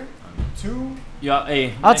 You want a beer? Two. Yeah,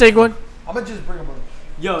 hey. I'll take one. I'm gonna just bring him.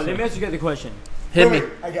 Yo, let me ask you guys a question. Hit me.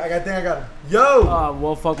 I think I got him. Yo,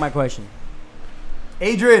 Well, fuck my question.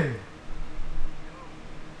 Adrian.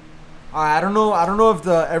 I don't know if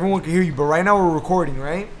everyone can hear you, but right now we're recording,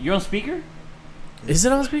 right? You're on speaker? Is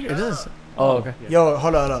it on speaker? It is. Oh, okay. Yo,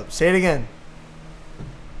 hold up. Say it again.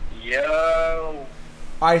 Yo.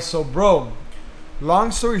 Alright, so bro,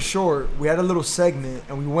 long story short, we had a little segment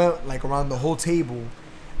and we went like around the whole table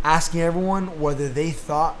asking everyone whether they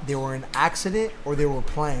thought they were an accident or they were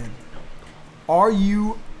planned. Were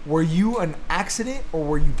you an accident or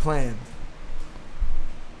were you planned?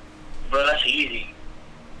 Bro, that's easy.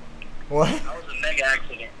 What? I was a mega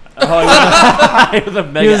accident. Oh, it was a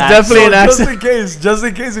mega He was definitely an just accident.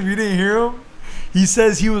 in case if you didn't hear him, he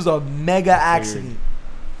says he was a mega accident.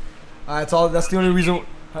 That's the only reason.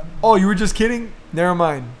 Oh, you were just kidding? Never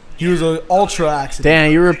mind. He was an ultra accident.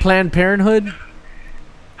 Damn, you were Planned Parenthood?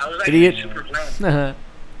 I was like Idiot. super planned.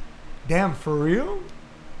 Damn, for real?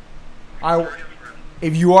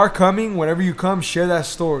 If you are coming, whenever you come, share that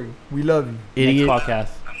story. We love you. Idiot. Next podcast.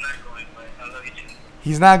 I'm not going, but I love you too.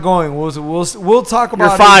 He's not going. We'll talk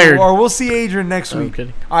about fired. it, or we'll see Adrian next I'm week.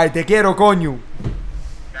 kidding. All right, te quiero, coño.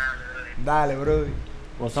 Nah, Dale, bro.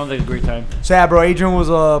 Well, sounds like a great time. So yeah, bro, Adrian was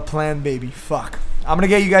a planned baby. Fuck. I'm gonna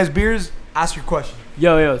get you guys beers. Ask your question.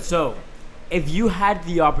 Yo, so if you had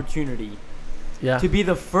the opportunity Yeah. to be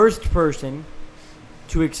the first person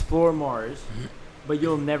to explore Mars, but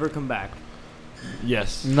you'll never come back,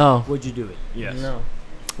 Yes. No. would you do it? Yes. No.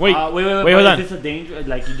 Wait. Wait, Wait, hold on. Is this a danger?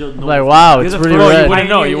 Like you don't know. Like, wow, You're it's the really first- red. you wouldn't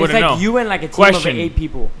know, you It's wouldn't like know. you and like a team Question. of 8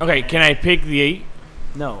 people. Okay, can I pick the 8?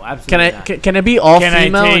 No, absolutely Can I not. can it be all Can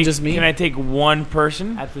female I take, and just me? Can I take one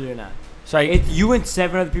person? Absolutely not. So I, It's you and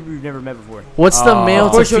 7 other people you've never met before. What's the male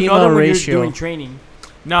Of to course, you'll know female them when you're ratio? doing training.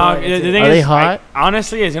 no, but the it's- thing Are is, they hot?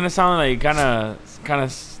 honestly, it's gonna sound like kind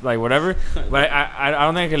of like whatever, but I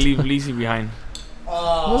don't think I can leave Lisi behind.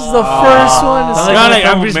 What's the first one? Sounds No, like like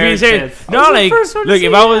some I'm just being marriage serious. says. No, was the like first one to look, say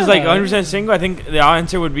if I was like yeah. 100% single, I think the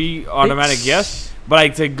answer would be automatic yes. But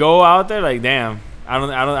like to go out there, like damn,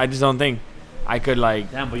 I just don't think I could like.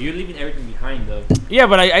 Damn, but you're leaving everything behind though. Yeah,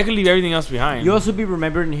 but I could leave everything else behind. You'll also be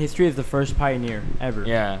remembered in history as the first pioneer ever.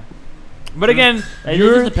 Yeah, but again, It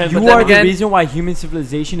just depends. You But then are the again- reason why human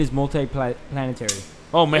civilization is multi-planetary.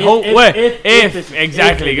 oh my If- whole if- what if if it-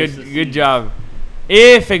 exactly if it good succeeds. job.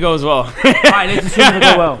 If it goes well. Alright, let's assume it'll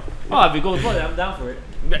go well. Oh, if it goes well, I'm down for it.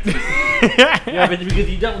 Yeah, but because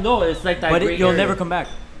you don't know, it's like that. But gray you'll area. never come back.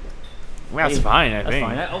 That's fine, I That's think.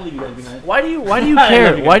 fine. I'll leave you guys behind. Why do you I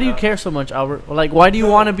care? love you Why guys, do you though. care so much, Albert? Like, why do you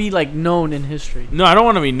want to be like known in history? No, I don't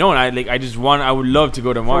want to be known. I just want. I would love to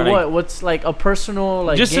go to For Mars. Like, what? What's like a personal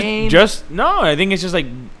like just gain? no. I think it's just like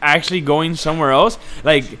actually going somewhere else,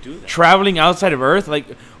 like do that. traveling outside of Earth. Like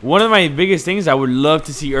one of my biggest things, I would love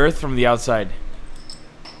to see Earth from the outside.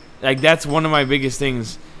 Like that's one of my biggest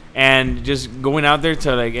things, and just going out there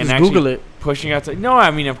to like and Just actually Google it. pushing outside. No,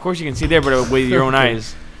 I mean of course you can see there, but with your own Okay.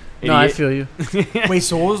 eyes. No, I Idiot. feel you. Wait,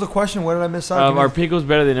 so what was the question? What did I miss out? Are pickles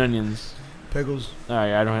better than onions? pickles? All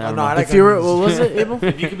right, I don't. I don't no, know. I like If you were, onions. what was it, Abel?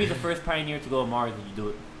 If you could be the first pioneer to go to Mars, then you do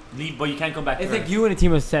it. Leave, but you can't come back. It's to like Earth. you and a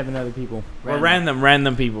team of 7 other people. Or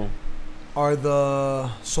random people.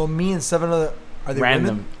 So me and 7 other are they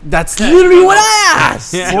Random. women? That's literally what I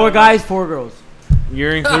asked. Yeah. 4 guys, 4 girls.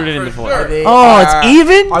 You're included in the four. Are they, Oh, it's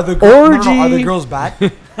even. Are the girls? Orgy. Are the girls back?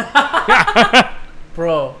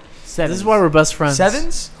 Bro, 7. this is why we're best friends.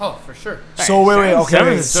 Sevens? Oh, for sure. So wait. Okay, Seven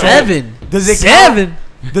wait, is so Seven. Does it Seven.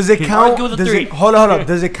 Does it count? go with the Does three. it, hold on.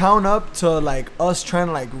 Does it count up to like us trying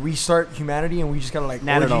to like restart humanity and we just gotta like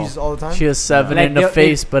Not at orgies all the time? She has 7 Like, in the the-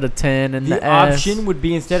 face, but a 10 in the, The ass. option would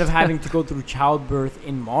be instead of having to go through childbirth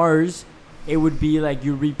in Mars, it would be like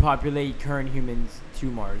you repopulate current humans to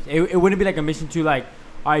Mars. It wouldn't be like a mission to like,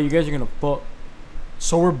 alright, you guys are gonna fuck.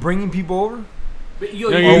 So we're bringing people over. But No, you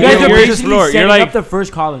you're- You guys you're are just basically Lord. You're setting like- up the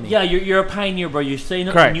first colony. Yeah, you're a pioneer, bro. You're setting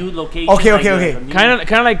up Correct. a new location. Okay, like, okay. a new- Kind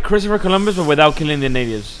of like Christopher Columbus, but without killing the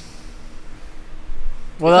natives.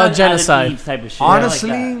 Without It's not Adam genocide. Eve type of shit. Honestly,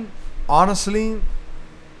 Like that. honestly,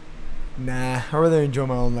 Nah, I'd rather enjoy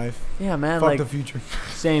my own life. Yeah, man. Fuck like the future.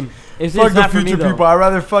 Same. It's Fuck just the not for me, future though. people. I'd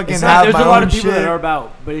rather fucking It's have not, there's my a lot own of people shit. that are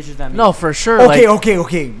about, but it's just not me. no, for sure. Okay, like,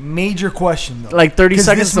 okay. Major question though. like 30 'Cause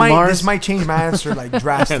seconds this to might Mars. this might change my answer like As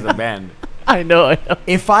drastically. a band. I know.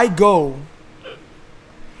 If I go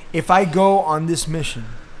on this mission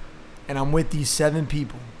and I'm with these 7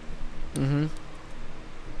 people, Mm-hmm.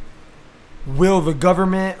 will the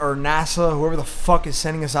government or NASA, whoever the fuck is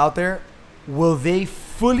sending us out there, will they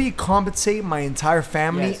fully compensate my entire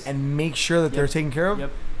family Yes. and make sure that Yep. they're taken care of?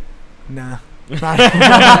 Yep. Nah.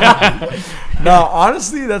 No,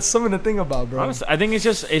 honestly, that's something to think about, bro. Honestly, I think it's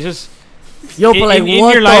just Yo, but like, in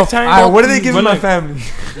what your the lifetime. All right, what are they giving But my look, family?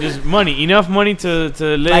 Just money, enough money to live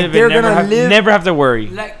they're and never gonna have, live- never have to worry.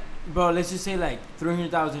 Like, bro, let's just say like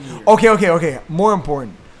 300,000 a year. Okay. More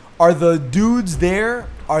important, are the dudes there?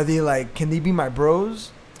 Are they like? Can they be my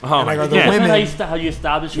bros? Oh, And, like, are the Yeah, women- that's how you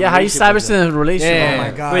establish. a Yeah, how you relationship with establish them. the relationship. Yeah. Oh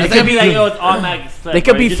my god. Wait, it could be like, oh, it's automatic. They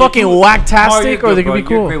could be fucking whack-tastic or they could be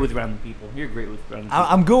cool. You're great with random people. You're great with random people.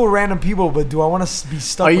 I'm good with random people, but do I want to be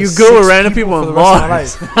stuck? Are with you 6 good with random people for the in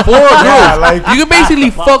rest of my Mars? life? Yeah, like You can basically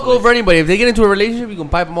fuck Possibly. over anybody. If they get into a relationship, you can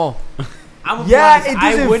pipe them all. I'm Yeah, honest, it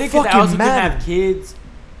I doesn't wouldn't 'cause I fucking also didn't matter. have kids.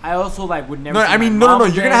 I also like would never. no, see I my mean no. mom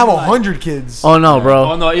You're gonna have again, like- 100 kids. Oh no,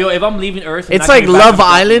 bro. Oh no, yo, if I'm leaving Earth, I'm It's not like coming back Love until-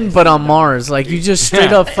 Island, but on Mars. Like you just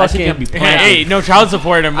straight up That shit can't fucking. be Hey, no child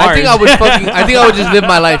support in Mars. I think I would just live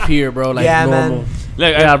my life here, bro. Like Yeah, normal. man.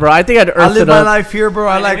 Look, Yeah, bro. I think I'd I earth live it my up. life here, bro.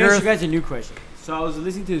 I Alright, like let me ask Earth. you guys a new question. So I was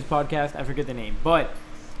listening to this podcast. I forget the name, but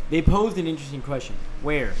they posed an interesting question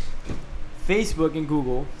where Facebook and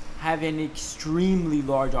Google have an extremely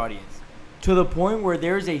large audience to the point where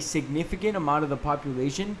there's a significant amount of the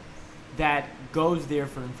population that goes there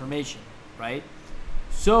for information, right?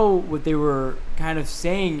 So what they were kind of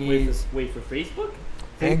saying is, Wait for Facebook?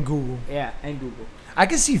 And Google. yeah, and Google. I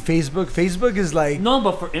can see Facebook. Facebook is like. No,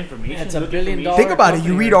 but for information. Yeah, it's a look $1 billion information. Think about it.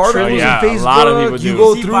 You read company. articles Yeah, on a Facebook. lot of people You do.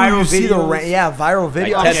 go See through. viral You see the videos. viral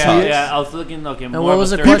videos. Okay, I see it. yeah, I was looking. Okay, more what of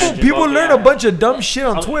was a the search question? engine. People Okay, learn yeah. a bunch of dumb shit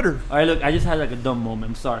on Okay. Twitter. All right, look, I just had like a dumb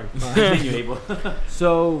moment. I'm sorry. Continue, Abel.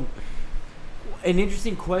 So, an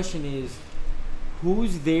interesting question is,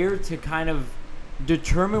 who's there to kind of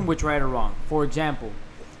determine which right or wrong? For example,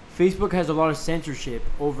 Facebook has a lot of censorship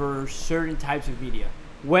over certain types of media,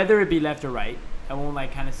 whether it be left or right. I won't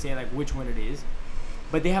like kind of say like which one it is,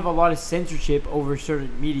 but they have a lot of censorship over certain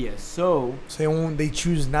media. So, So they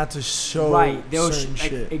choose not to show right, they'll certain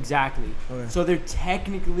shit. exactly. Okay. So they're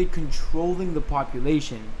technically controlling the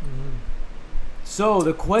population. Mhm. So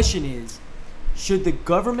the question is, should the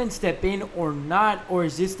government step in or not, or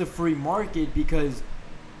is this the free market? Because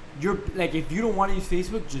you're like, if you don't want to use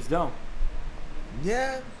Facebook, just don't.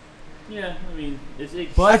 Yeah. Yeah, I mean, it's I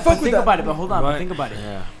But, fuck but with think that. about it. But hold on, but But- think about it.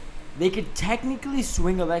 Yeah. They could technically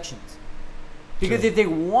swing elections, because True. if they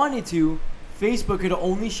wanted to, Facebook could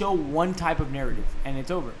only show one type of narrative, and it's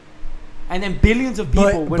over. And then billions of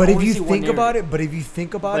people would But if only you see one think about narrative. it,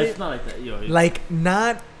 about but it's it, not like that. Yo, like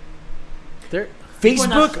not There- People are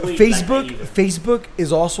not Facebook. swayed like Facebook. that either. Facebook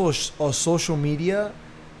is also a social media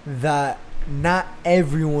that not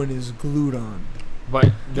everyone is glued on. But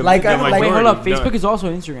the, Like, the I- like- Wait, hold up. majority- Facebook is also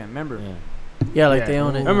Instagram. Remember? Yeah. Yeah, like Yeah. they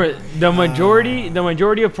own it. Remember, the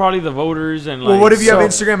majority of probably the voters and like. Well, what if you so- have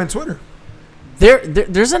Instagram and Twitter?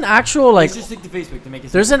 There's an actual like Let's just stick to Facebook to make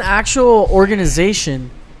it. there's an actual organization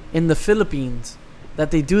in the Philippines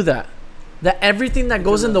that they do that. That everything that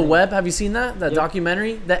goes in the web, have you seen that Yep.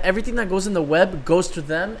 documentary? That everything that goes in the web goes to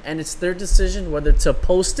them, and it's their decision whether to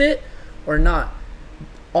post it or not.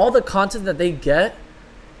 All the content that they get,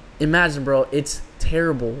 imagine, bro, it's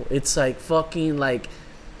terrible. It's like fucking like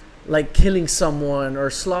killing someone or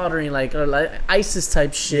slaughtering or like ISIS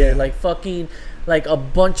type shit, like fucking like a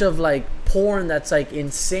bunch of like porn that's like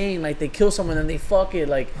insane, like they kill someone and they fuck it,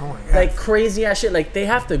 like Oh my God. like crazy ass shit. Like they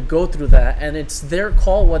have to go through that, and it's their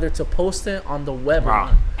call whether to post it on the web or Wow.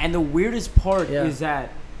 not. And the weirdest part Yeah. is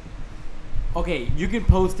that, okay, you can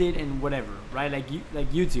post it and whatever, right? Like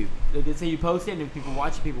YouTube. Like, let's say you post it and if people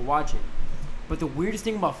watch it. But the weirdest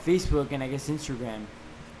thing about Facebook and I guess Instagram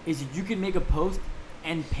is that you can make a post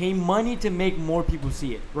and pay money to make more people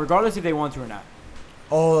see it, regardless if they want to or not.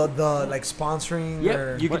 Oh, the like sponsoring. Yep,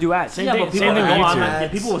 or, you can do ads. Same yeah, thing- but people, same thing with go YouTube. online,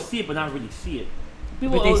 and people will see it, but not really see it.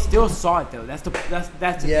 People, But they still saw it though. That's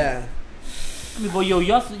the yeah. I mean, but yo,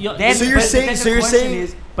 y'all, Then, So you're but saying- then so the you're question saying-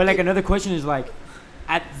 is, but like another question is like,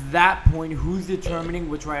 at that point, who's determining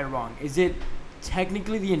which right or wrong? Is it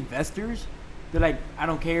technically the investors? They're like, I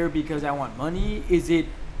don't care because I want money. Is it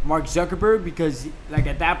Mark Zuckerberg because like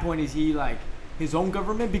at that point is he like his own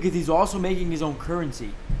government because he's also making his own currency?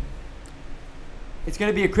 It's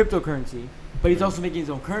gonna be a cryptocurrency, but he's also making his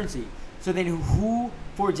own currency. So then who,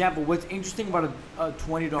 for example, what's interesting about a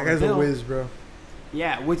 $20 That guy's a bill? whiz, bro.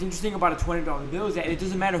 Yeah, what's interesting about a $20 bill is that it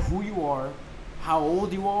doesn't matter who you are, how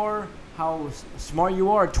old you are, how smart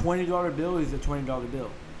you are. A $20 bill is a $20 bill.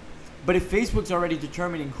 But if Facebook's already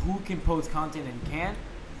determining who can post content and can't,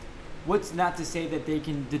 what's not to say that they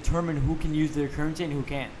can determine who can use their currency and who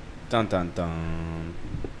can't? Dun dun dun.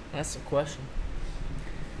 That's the question.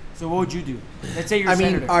 So what would you do? Let's say you're I a mean,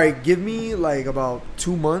 senator. all right, give me like about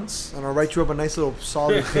 2 months, and I'll write you up a nice little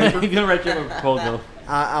solid paper. He's gonna write you a proposal.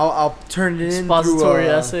 I'll turn it in Expository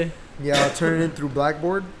through essay. Yeah, I'll turn it in through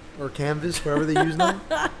Blackboard or Canvas, whatever they use now.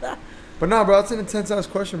 But no, bro, that's an intense ass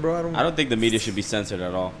question, bro. I don't think the media should be censored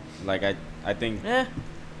at all. Like I think Yeah,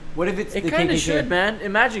 What if it's it the kind KKK? of should, man.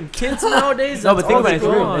 Imagine kids nowadays. No, that's but think all about they it. It's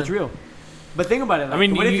go real. on. It's real. But think about it. Like, I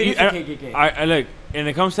mean, what if it you- is the KKK? I look, and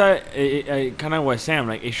it comes to that, kind of what Sam,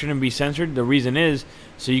 like, it shouldn't be censored. The reason is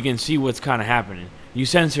so you can see what's kind of happening. You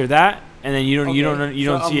censor that, and then you don't So see it a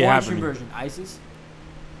more extreme happening. version, ISIS.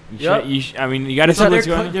 Yep. I mean, you got to see So what's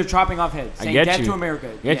going on. they're chopping off heads, I saying get death you. to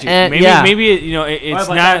America. Get you. And- Maybe yeah. maybe it's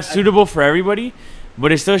but not I- suitable for everybody,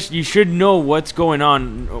 but it's still you should know what's going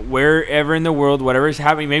on wherever in the world, whatever is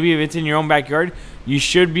happening. Maybe if it's in your own backyard, you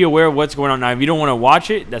should be aware of what's going on. Now, if you don't want to watch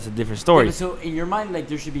it, that's a different Yeah, story. but so in your mind, like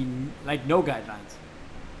there should be like no guidelines.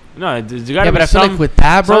 No, there's got to Yeah, be but I feel some. like with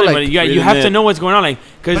that, bro, something, like but you wait a have to minute. know what's going on, like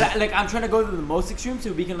because But like I'm trying to go to the most extreme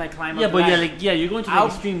so we can like climb Yeah, up. but the yeah, ladder. like you going to the I'll-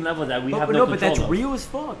 extreme level that we but, have but no no, control but that's of. real as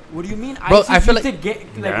fuck. What do you mean? Bro, ISIS I feel used like- to get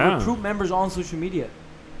like Yeah. recruit members on social media.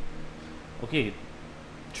 Okay,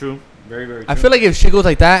 true, very very. True. I feel like if shit goes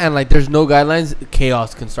like that and like there's no guidelines,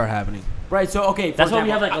 chaos can start happening. Right. So okay. For that's why we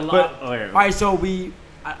example, have like a lot. Oh, yeah. All right. So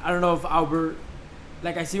I don't know if Albert,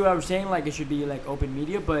 like I see what I was saying. Like it should be like open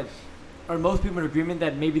media, but are most people in agreement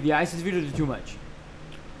that maybe the ISIS videos are too much?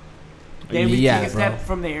 Then we Yeah, take a bro. step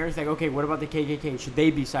from there. It's like, okay, what about the KKK? Should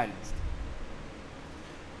they be silenced?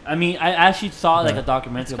 I mean, I actually saw like Yeah. a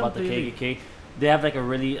documentary It's about the completely- KKK. They have like a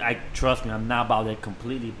really, like, trust me, I'm not about it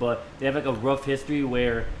completely, but they have like a rough history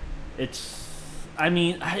where it's, I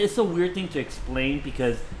mean, it's a weird thing to explain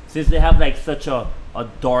because since they have like such a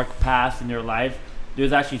dark past in their life,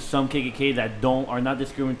 there's actually some KKK that are not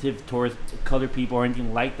discriminative towards colored people or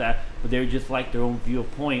anything like that, but they're just like their own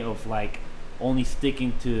viewpoint of like only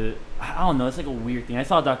sticking to, I don't know, it's like a weird thing. I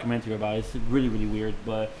saw a documentary about it. It's really, really weird,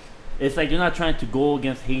 but it's like they're not trying to go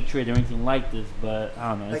against hatred or anything like this, but I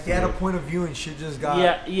don't know. Like it's they had a weird. point of view and shit just got.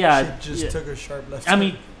 Yeah, Shit just yeah. took a sharp left. I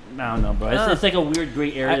mean, I don't know, bro. It's like a weird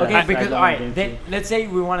gray area. that Okay, I because don't all right, get then, into. let's say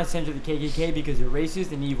we want to censor the KKK because they're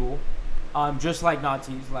racist and evil, just like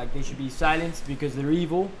Nazis. Like they should be silenced because they're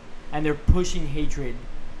evil and they're pushing hatred,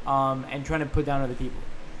 and trying to put down other people.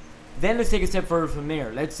 Then let's take a step further from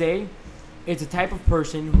there. Let's say it's a type of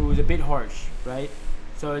person who is a bit harsh, right?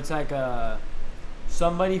 So it's like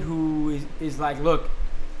somebody who is like, look,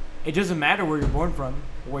 it doesn't matter where you're born from,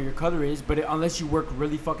 or where your color is, but unless you work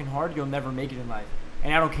really fucking hard, you'll never make it in life.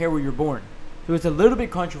 And I don't care where you're born. So it's a little bit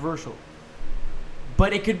controversial.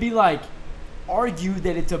 But it could be like, argue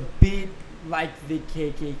that it's a bit like the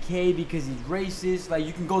KKK because he's racist. Like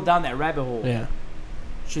you can go down that rabbit hole. Yeah.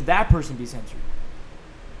 Should that person be censored?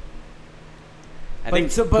 I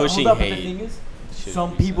think but pushing hold up, but hate. the thing is, should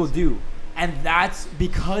some be people censored. do. And that's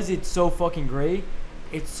because it's so fucking gray.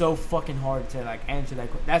 It's so fucking hard to like answer that.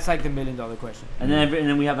 That's like the $1 million question. And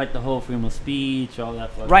then we have like the whole freedom of speech, all that.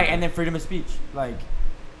 fucking Right, stuff. and then freedom of speech. Like,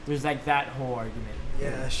 there's like that whole argument. yeah,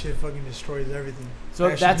 that shit fucking destroys everything. So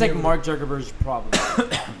That should that's be like able to- Mark Zuckerberg's problem.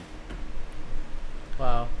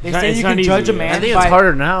 Wow. They It's not- say it's you not can easy, judge a yeah. man I think by it's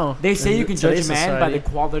harder now. They say in you can judge a today's man by the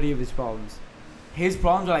society. quality of his problems. His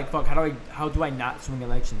problems are like, fuck, how do I not swing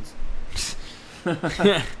elections?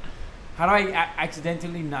 How do I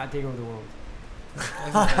accidentally not take over the world?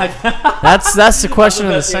 That's the question of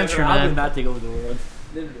the That's the century, answer. I would man. not take over the world.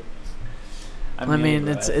 I mean,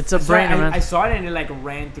 bro, it's a So brainer, I man. saw it and it like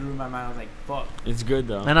ran through my mind. I was like, fuck. it's good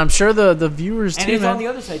though. And I'm sure the viewers And too, it's on the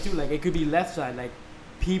man. other side too. Like it could be left side. Like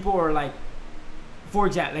people are like, for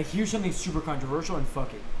example, like here's something super controversial and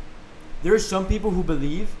fuck it. There are some people who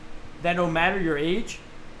believe that no matter your age,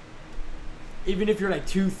 even if you're like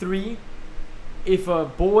 2, 3, if a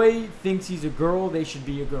boy thinks he's a girl, they should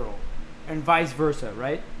be a girl, and vice versa,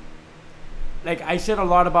 right? Like I said a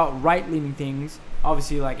lot about right-leaning things,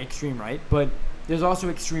 obviously like extreme right, but there's also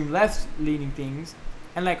extreme left-leaning things,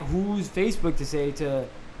 and like who's Facebook to say to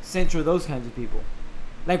censor those kinds of people?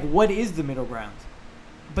 Like what is the middle ground?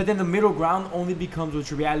 But then the middle ground only becomes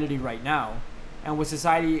what's reality right now, and what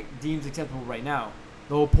society deems acceptable right now.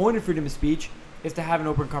 The whole point of freedom of speech is to have an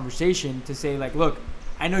open conversation to say like, look,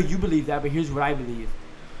 I know you believe that, but here's what I believe,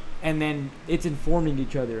 and then it's informing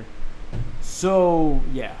each other. So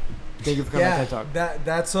yeah. Thank you for coming on Yeah, TED Talk.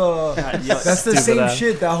 that's Yeah, that's the Stupid same ass.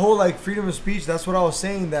 shit. That whole like freedom of speech. That's what I was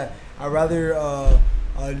saying. That I'd rather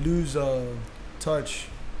lose touch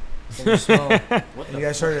than smell. What And you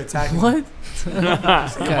guys started attacking. me. What?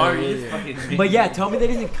 Mario, you just fucking- But yeah, tell me that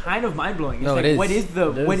isn't kind of mind blowing. No, like, it is. What is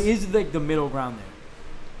the It what is. is like the middle ground there?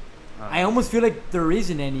 I almost feel like there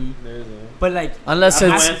isn't any. There's a. But like I unless have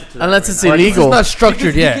no it's answer to that unless right it's now. illegal. It's not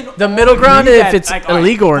structured yet. The middle ground if it's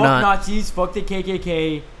illegal or fuck not. Nazis, fuck the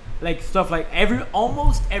KKK, like stuff like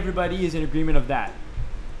almost everybody is in agreement of that.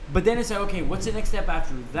 But then it's like, okay, what's the next step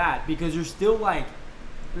after that? Because there's still like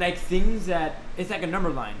things that it's like a number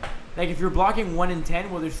line. Like if you're blocking 1 in 10,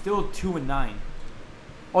 well, there's still 2 and 9.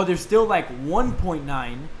 Or there's still like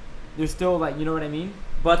 1.9. There's still like, you know what I mean?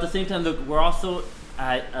 But at the same time, look, we're also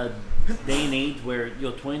at a day and age where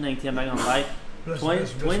 2019. I'm not gonna lie.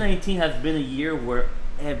 2019 has been a year where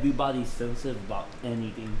everybody's sensitive about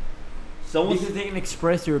anything. Someone's Because they can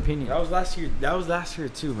express their opinion. That was last year. That was last year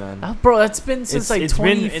too, man. Oh, bro, that's been since like it's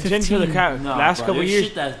been 2015. for the No, last bro, couple there's years.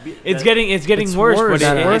 shit that's It's getting It's worse, worse,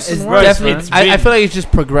 but man. it's It's worse, definitely- man. It's I feel like it's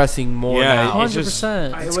just progressing more Yeah, now. it's just-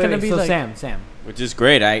 100%. Alright, It's wait, gonna wait, be so like Sam. Which is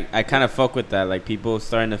great. I kind of fuck with that. Like people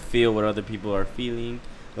starting to feel what other people are feeling.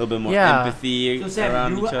 A little bit more Yeah. empathy So Sam,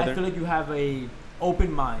 around each I other. feel like you have a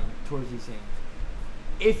open mind towards these things.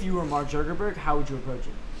 If you were Mark Zuckerberg, how would you approach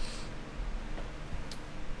it?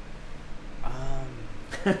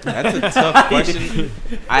 That's a tough question.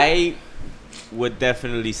 I would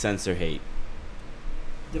definitely censor hate.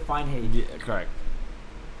 Define hate. Yeah, correct.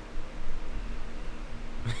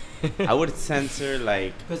 I would censor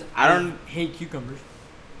like Because I don't- hate cucumbers.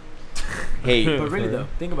 hate, But really though,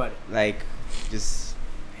 think about it. like just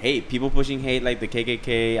hate. People pushing hate like the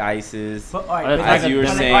KKK, ISIS, But alright, As but like, you were but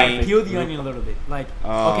like, saying- alright, peel the onion a little bit. Like,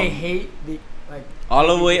 okay, Um, hate the like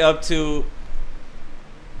all the way up to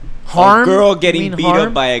harm. a girl You getting mean beat harm?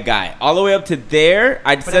 up by a guy. All the way up to there,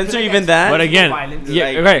 I'd But I feel censor like even that's- that. But again, violence. yeah,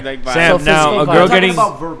 Like- okay. like Sam, violence. now So a physical girl I'm talking getting.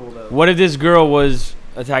 about verbal though. What if this girl was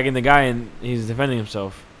attacking the guy and he's defending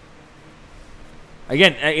himself?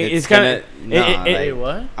 Again, it's kind of. Wait,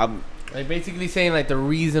 what? I'm, Like basically saying like the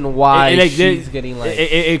reason why like, she's getting like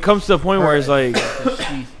It comes to the point where it's like,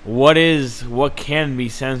 she's- what can be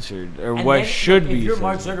censored or And what then, should like, be If you're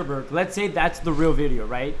Mark censored? Zuckerberg, let's say that's the real video,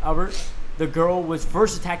 right, Albert? The girl was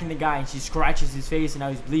first attacking the guy and she scratches his face and now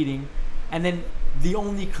he's bleeding. And then the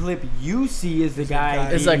only clip you see is the guy.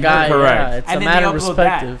 guy. It's a beating guy. her. Correct. Yeah, it's And a then matter they of upload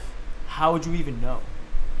that. perspective. How would you even know?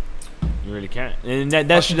 You really can't, and that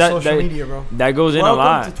Fucking that social that, media, bro. that goes in a Welcome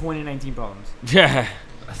lot. to 2019 problems. Yeah,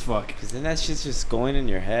 fuck. Cause then that shit's just going in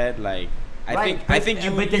your head. Like I Right, think but- I think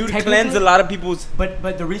you but the you cleanse technically- a lot of people's.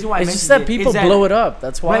 But the reason why I It's mentioned just that it people is that, blow it up.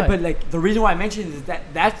 That's why. Right, but like the reason why I mentioned it is that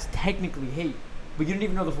that's technically hate, but you don't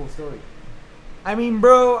even know the full story. I mean,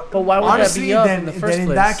 bro. But why would that honestly, be up then, in the then first in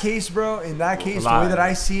place? that case, bro, in that case, the way lie. that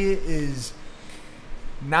I see it is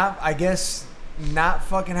not. I guess not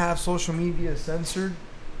fucking have social media censored,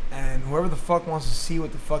 and whoever the fuck wants to see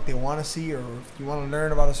what the fuck they want to see, or if you want to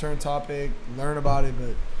learn about a certain topic, learn about it.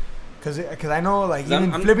 But because I know, like 'Cause I'm-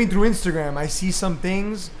 even I'm- flipping through Instagram, I see some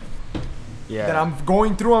things Yeah. that I'm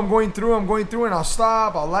going through, and I'll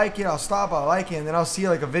stop, I'll like it, I'll stop, I'll like it, and then I'll see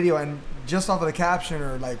like a video, and just off of the caption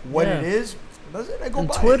or like what Yeah. it is, does it? I go and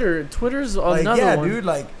by it. Twitter's Like, another yeah, one. dude,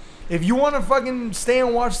 like if you want to fucking stay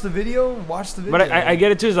and watch the video, watch the video. But I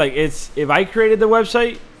get it too. It's like it's if I created the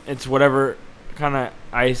website, it's whatever kind of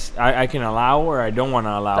I can allow or I don't want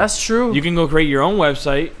to allow. That's true. You can go create your own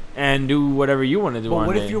website and do whatever you want to do But on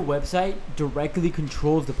what it. if your website directly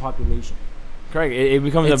controls the population? Correct. It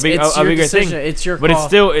becomes it's, a big it's a your bigger decision. thing. It's your But call. it's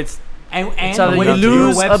still it's And either what you if your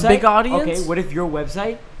lose a website- big audience- Okay, what if your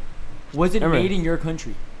website wasn't Remember. made in your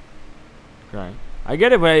country? correct. I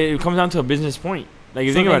get it, but it comes down to a business point. Like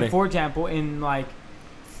you So think then, about it. for example, in like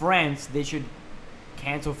France, they should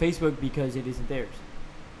cancel Facebook because it isn't theirs,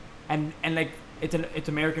 and like it's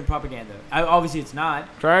American propaganda. Obviously, it's not,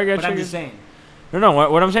 Try I get but I'm you. just saying. No.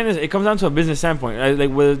 What I'm saying is, it comes down to a business standpoint. Like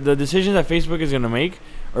with the decisions that Facebook is gonna make,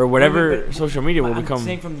 or whatever But social media will I'm become.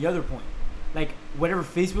 saying from the other point, like whatever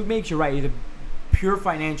Facebook makes, you're right. It's a pure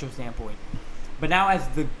financial standpoint. But now, as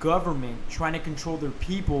the government trying to control their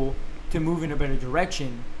people to move in a better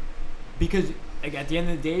direction, because like at the end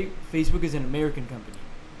of the day, Facebook is an American company.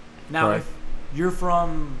 Now, Correct. if you're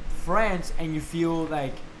from France and you feel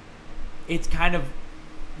like it's kind of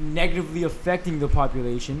negatively affecting the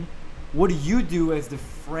population, what do you do as the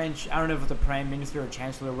French? I don't know if it's a prime minister or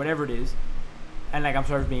chancellor, whatever it is. And like, I'm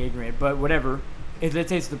sorry for being ignorant, but whatever. If let's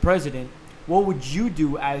say it's the president, what would you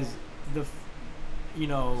do as the,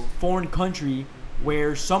 foreign country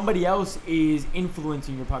where somebody else is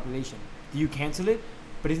influencing your population? Do you cancel it?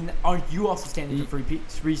 But aren't you also standing for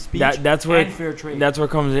free speech That's where and fair trade? That's where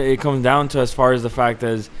it comes down to, as far as the fact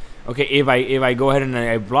as, okay, if I go ahead and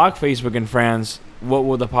I block Facebook in France, what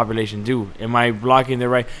will the population do? Am I blocking the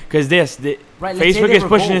right? Because Right, let's say Facebook they is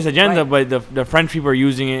pushing revolt, this agenda, right. but the French people are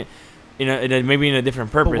using it maybe in a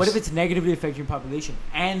different purpose. But what if it's negatively affecting your population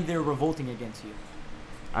and they're revolting against you?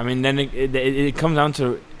 I mean, then it comes down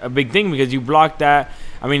to a big thing, because you block that.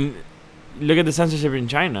 I mean, look at the censorship in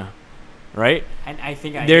China, right? And I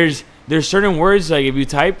think There's certain words, like if you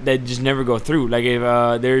type, that just never go through. Like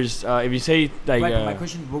if you say like right, but my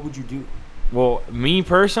question is, what would you do? well, me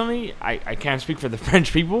personally, I can't speak for the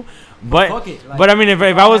French people, but Fuck it, like, but I mean, if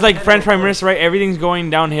I was like have French to Prime go Minister, right, everything's going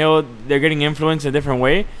downhill. They're getting influenced a different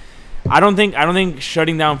way. I don't think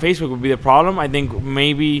shutting down Facebook would be the problem. I think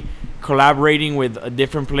maybe collaborating with a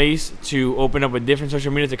different place to open up a different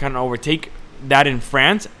social media to kind of overtake that in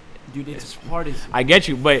France. Dude, it's hard as I get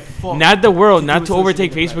you, but fuck not the world, to not do a to social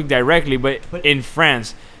overtake media Facebook directly, but But- in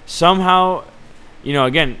France. Somehow,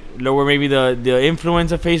 again, lower maybe the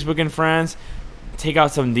influence of Facebook in France, take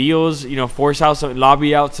out some deals,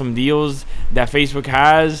 lobby out some deals that Facebook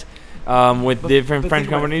has with different French think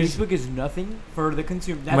about it, companies. Facebook is nothing for the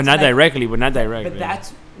consumer. But not directly. But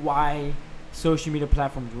that's why social media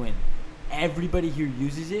platforms win. Everybody here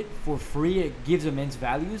uses it for free. It gives immense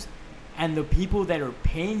values. And the people that are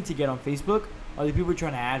paying to get on Facebook are the people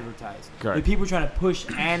trying to advertise. Correct. The people trying to push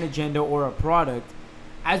an agenda or a product.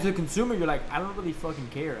 As a consumer, you're like, I don't really fucking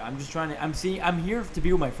care. I'm just trying to, I'm here to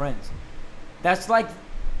be with my friends. That's like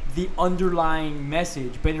the underlying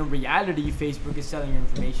message. But in reality, Facebook is selling your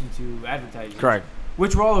information to advertisers. Correct.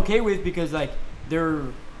 Which we're all okay with because like they're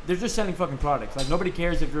just selling fucking products. Like nobody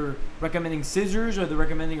cares if they're recommending scissors or they're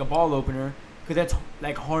recommending a ball opener because that's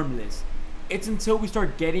like harmless. It's until we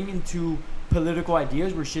start getting into political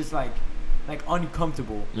ideas where shit's like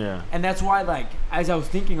uncomfortable. Yeah. And that's why like as I was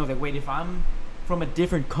thinking, I was like, wait, if I'm from a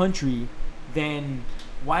different country, then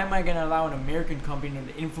why am I gonna allow an American company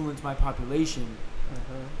to influence my population?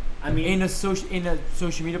 I mean, in a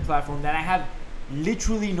social media platform that I have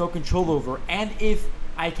literally no control over. And if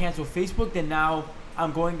I cancel Facebook, then now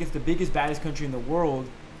I'm going against the biggest, baddest country in the world,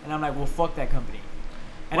 and I'm like, well, fuck that company.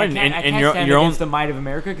 And Well, I can't and stand your against own- the might of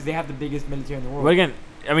America because they have the biggest military in the world. But again,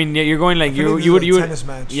 I mean, you're going like I feel you like you would this you is a would tennis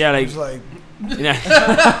match. yeah, like- It's like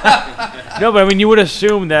no, but I mean, you would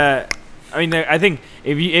assume that. I mean, I think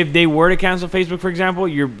if they were to cancel Facebook, for example,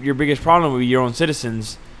 your biggest problem would be your own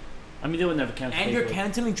citizens. I mean, they would never cancel. And you're Facebook.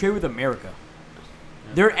 canceling trade with America.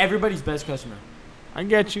 They're everybody's best customer. I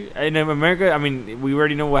get you. And in America, I mean, we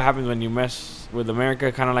already know what happens when you mess with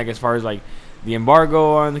America. Kind of like as far as like the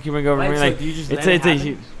embargo on the Cuban government. Right, so like do you just it's let it a happen?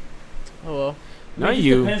 huge. Oh well. No, I mean, it just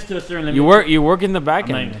you depends to a certain limit. you work in the back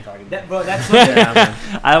I'm not end. even talking That, about bro, that's it. something. Yeah,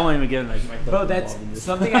 man. I don't even get like my Bro, that's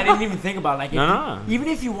something I didn't even think about. Like, if No, you- no. even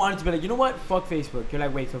if you wanted to be like, you know what, fuck Facebook. You're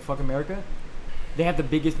like, wait, so fuck America? They have the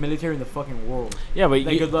biggest military in the fucking world. Yeah, but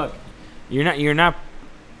Like, good luck. you're not.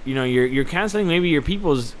 You're canceling maybe your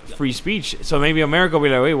people's free speech. So maybe America will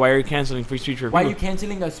be like, wait, why are you canceling free speech for Why are people? you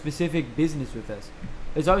canceling a specific business with us?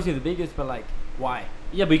 It's obviously the biggest, but like, why?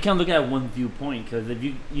 Yeah, but you can't look at one viewpoint because if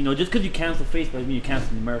just because you cancel Facebook doesn't mean you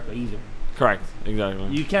cancel America either. Correct. Exactly.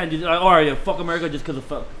 You can't just alright, fuck America just because of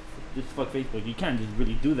fuck Facebook. You can't just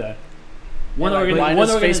really do that. One, Yeah, like, why one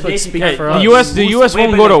does Facebook organization speak can't- for the us? U.S. The U.S. Wait,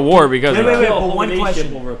 won't but go to like- war because Wait, of wait, that. wait. Kill a But whole one nation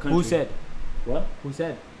question. over a country. Who said? What? Who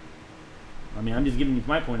said? I mean, I'm just giving you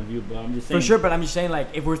my point of view, but I'm just saying. For sure, but I'm just saying, like,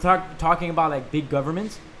 if we're talking about like big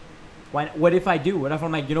governments, what if I do? What if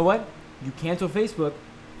I'm like, you know what? You cancel Facebook,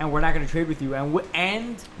 and we're not gonna trade with you, and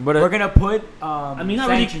But we're gonna put mean, not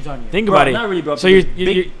really- sanctions on you. think Bro, about it. Not really, bro. So because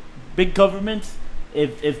you're big governments,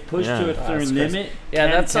 if pushed Yeah. to a Oh, that's certain crazy. limit, Yeah,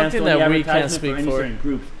 can that's something cancel that any we can't advertisement speak any for. certain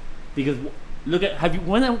groups. Because look at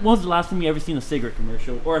when was the last time you ever seen a cigarette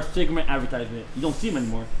commercial or a cigarette advertisement? You don't see them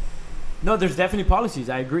anymore. No, there's definitely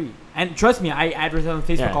policies. I agree, and trust me, I advertise on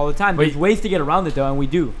Facebook Yeah. all the time. But- There's ways to get around it though, and we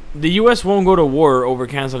do. The U.S. won't go to war over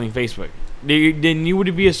canceling Facebook. Then you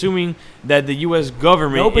would be assuming that the U.S.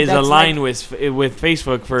 government No, but is that's aligned with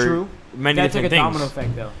Facebook for True. many That's like different a domino things.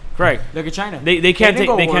 effect though. Correct. Look at China. They can't didn't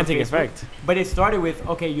go take war with Facebook. effect. But it started with,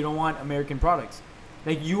 okay, you don't want American products.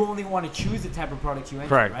 Like, you only want to choose the type of products you enter,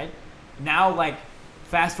 Correct. right? Now, like,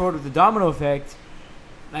 fast forward with the domino effect,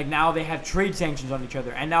 like, now they have trade sanctions on each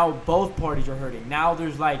other, and now both parties are hurting. Now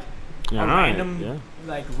there's, like, Yeah, a no, random, yeah.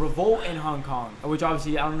 like, revolt in Hong Kong, which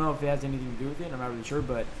obviously, I don't know if it has anything to do with it. I'm not really sure,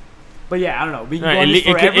 but yeah, I don't know. We can Right, go on it this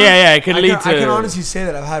could- forever. it could I lead can to. honestly say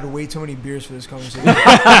that I've had way too many beers for this conversation.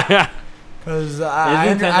 Because It's I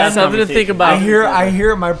intense something to think conversation. about. I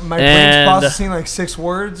hear my brain's And- processing like 6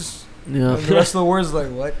 words. Yeah. And the rest of the words like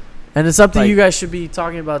what? And it's something Like- you guys should be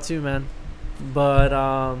talking about too, man.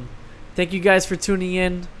 But thank you guys for tuning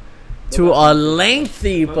in to a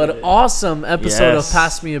lengthy but awesome episode Yes. of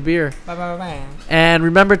Pass Me a Beer. Bye, bye, bye. And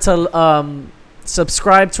remember to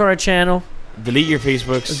subscribe to our channel. Delete your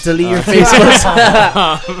Facebooks. Delete your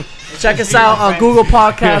Facebooks. Check us out on Google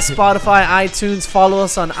Podcasts, Spotify, iTunes. Follow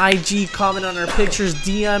us on IG. Comment on our pictures.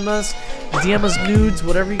 DM us nudes,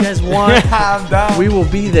 whatever you guys want. I'm down. We will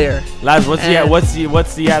be there. Lads, what's And-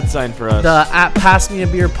 the ad sign for us? The at Pass Me a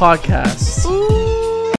Beer podcast.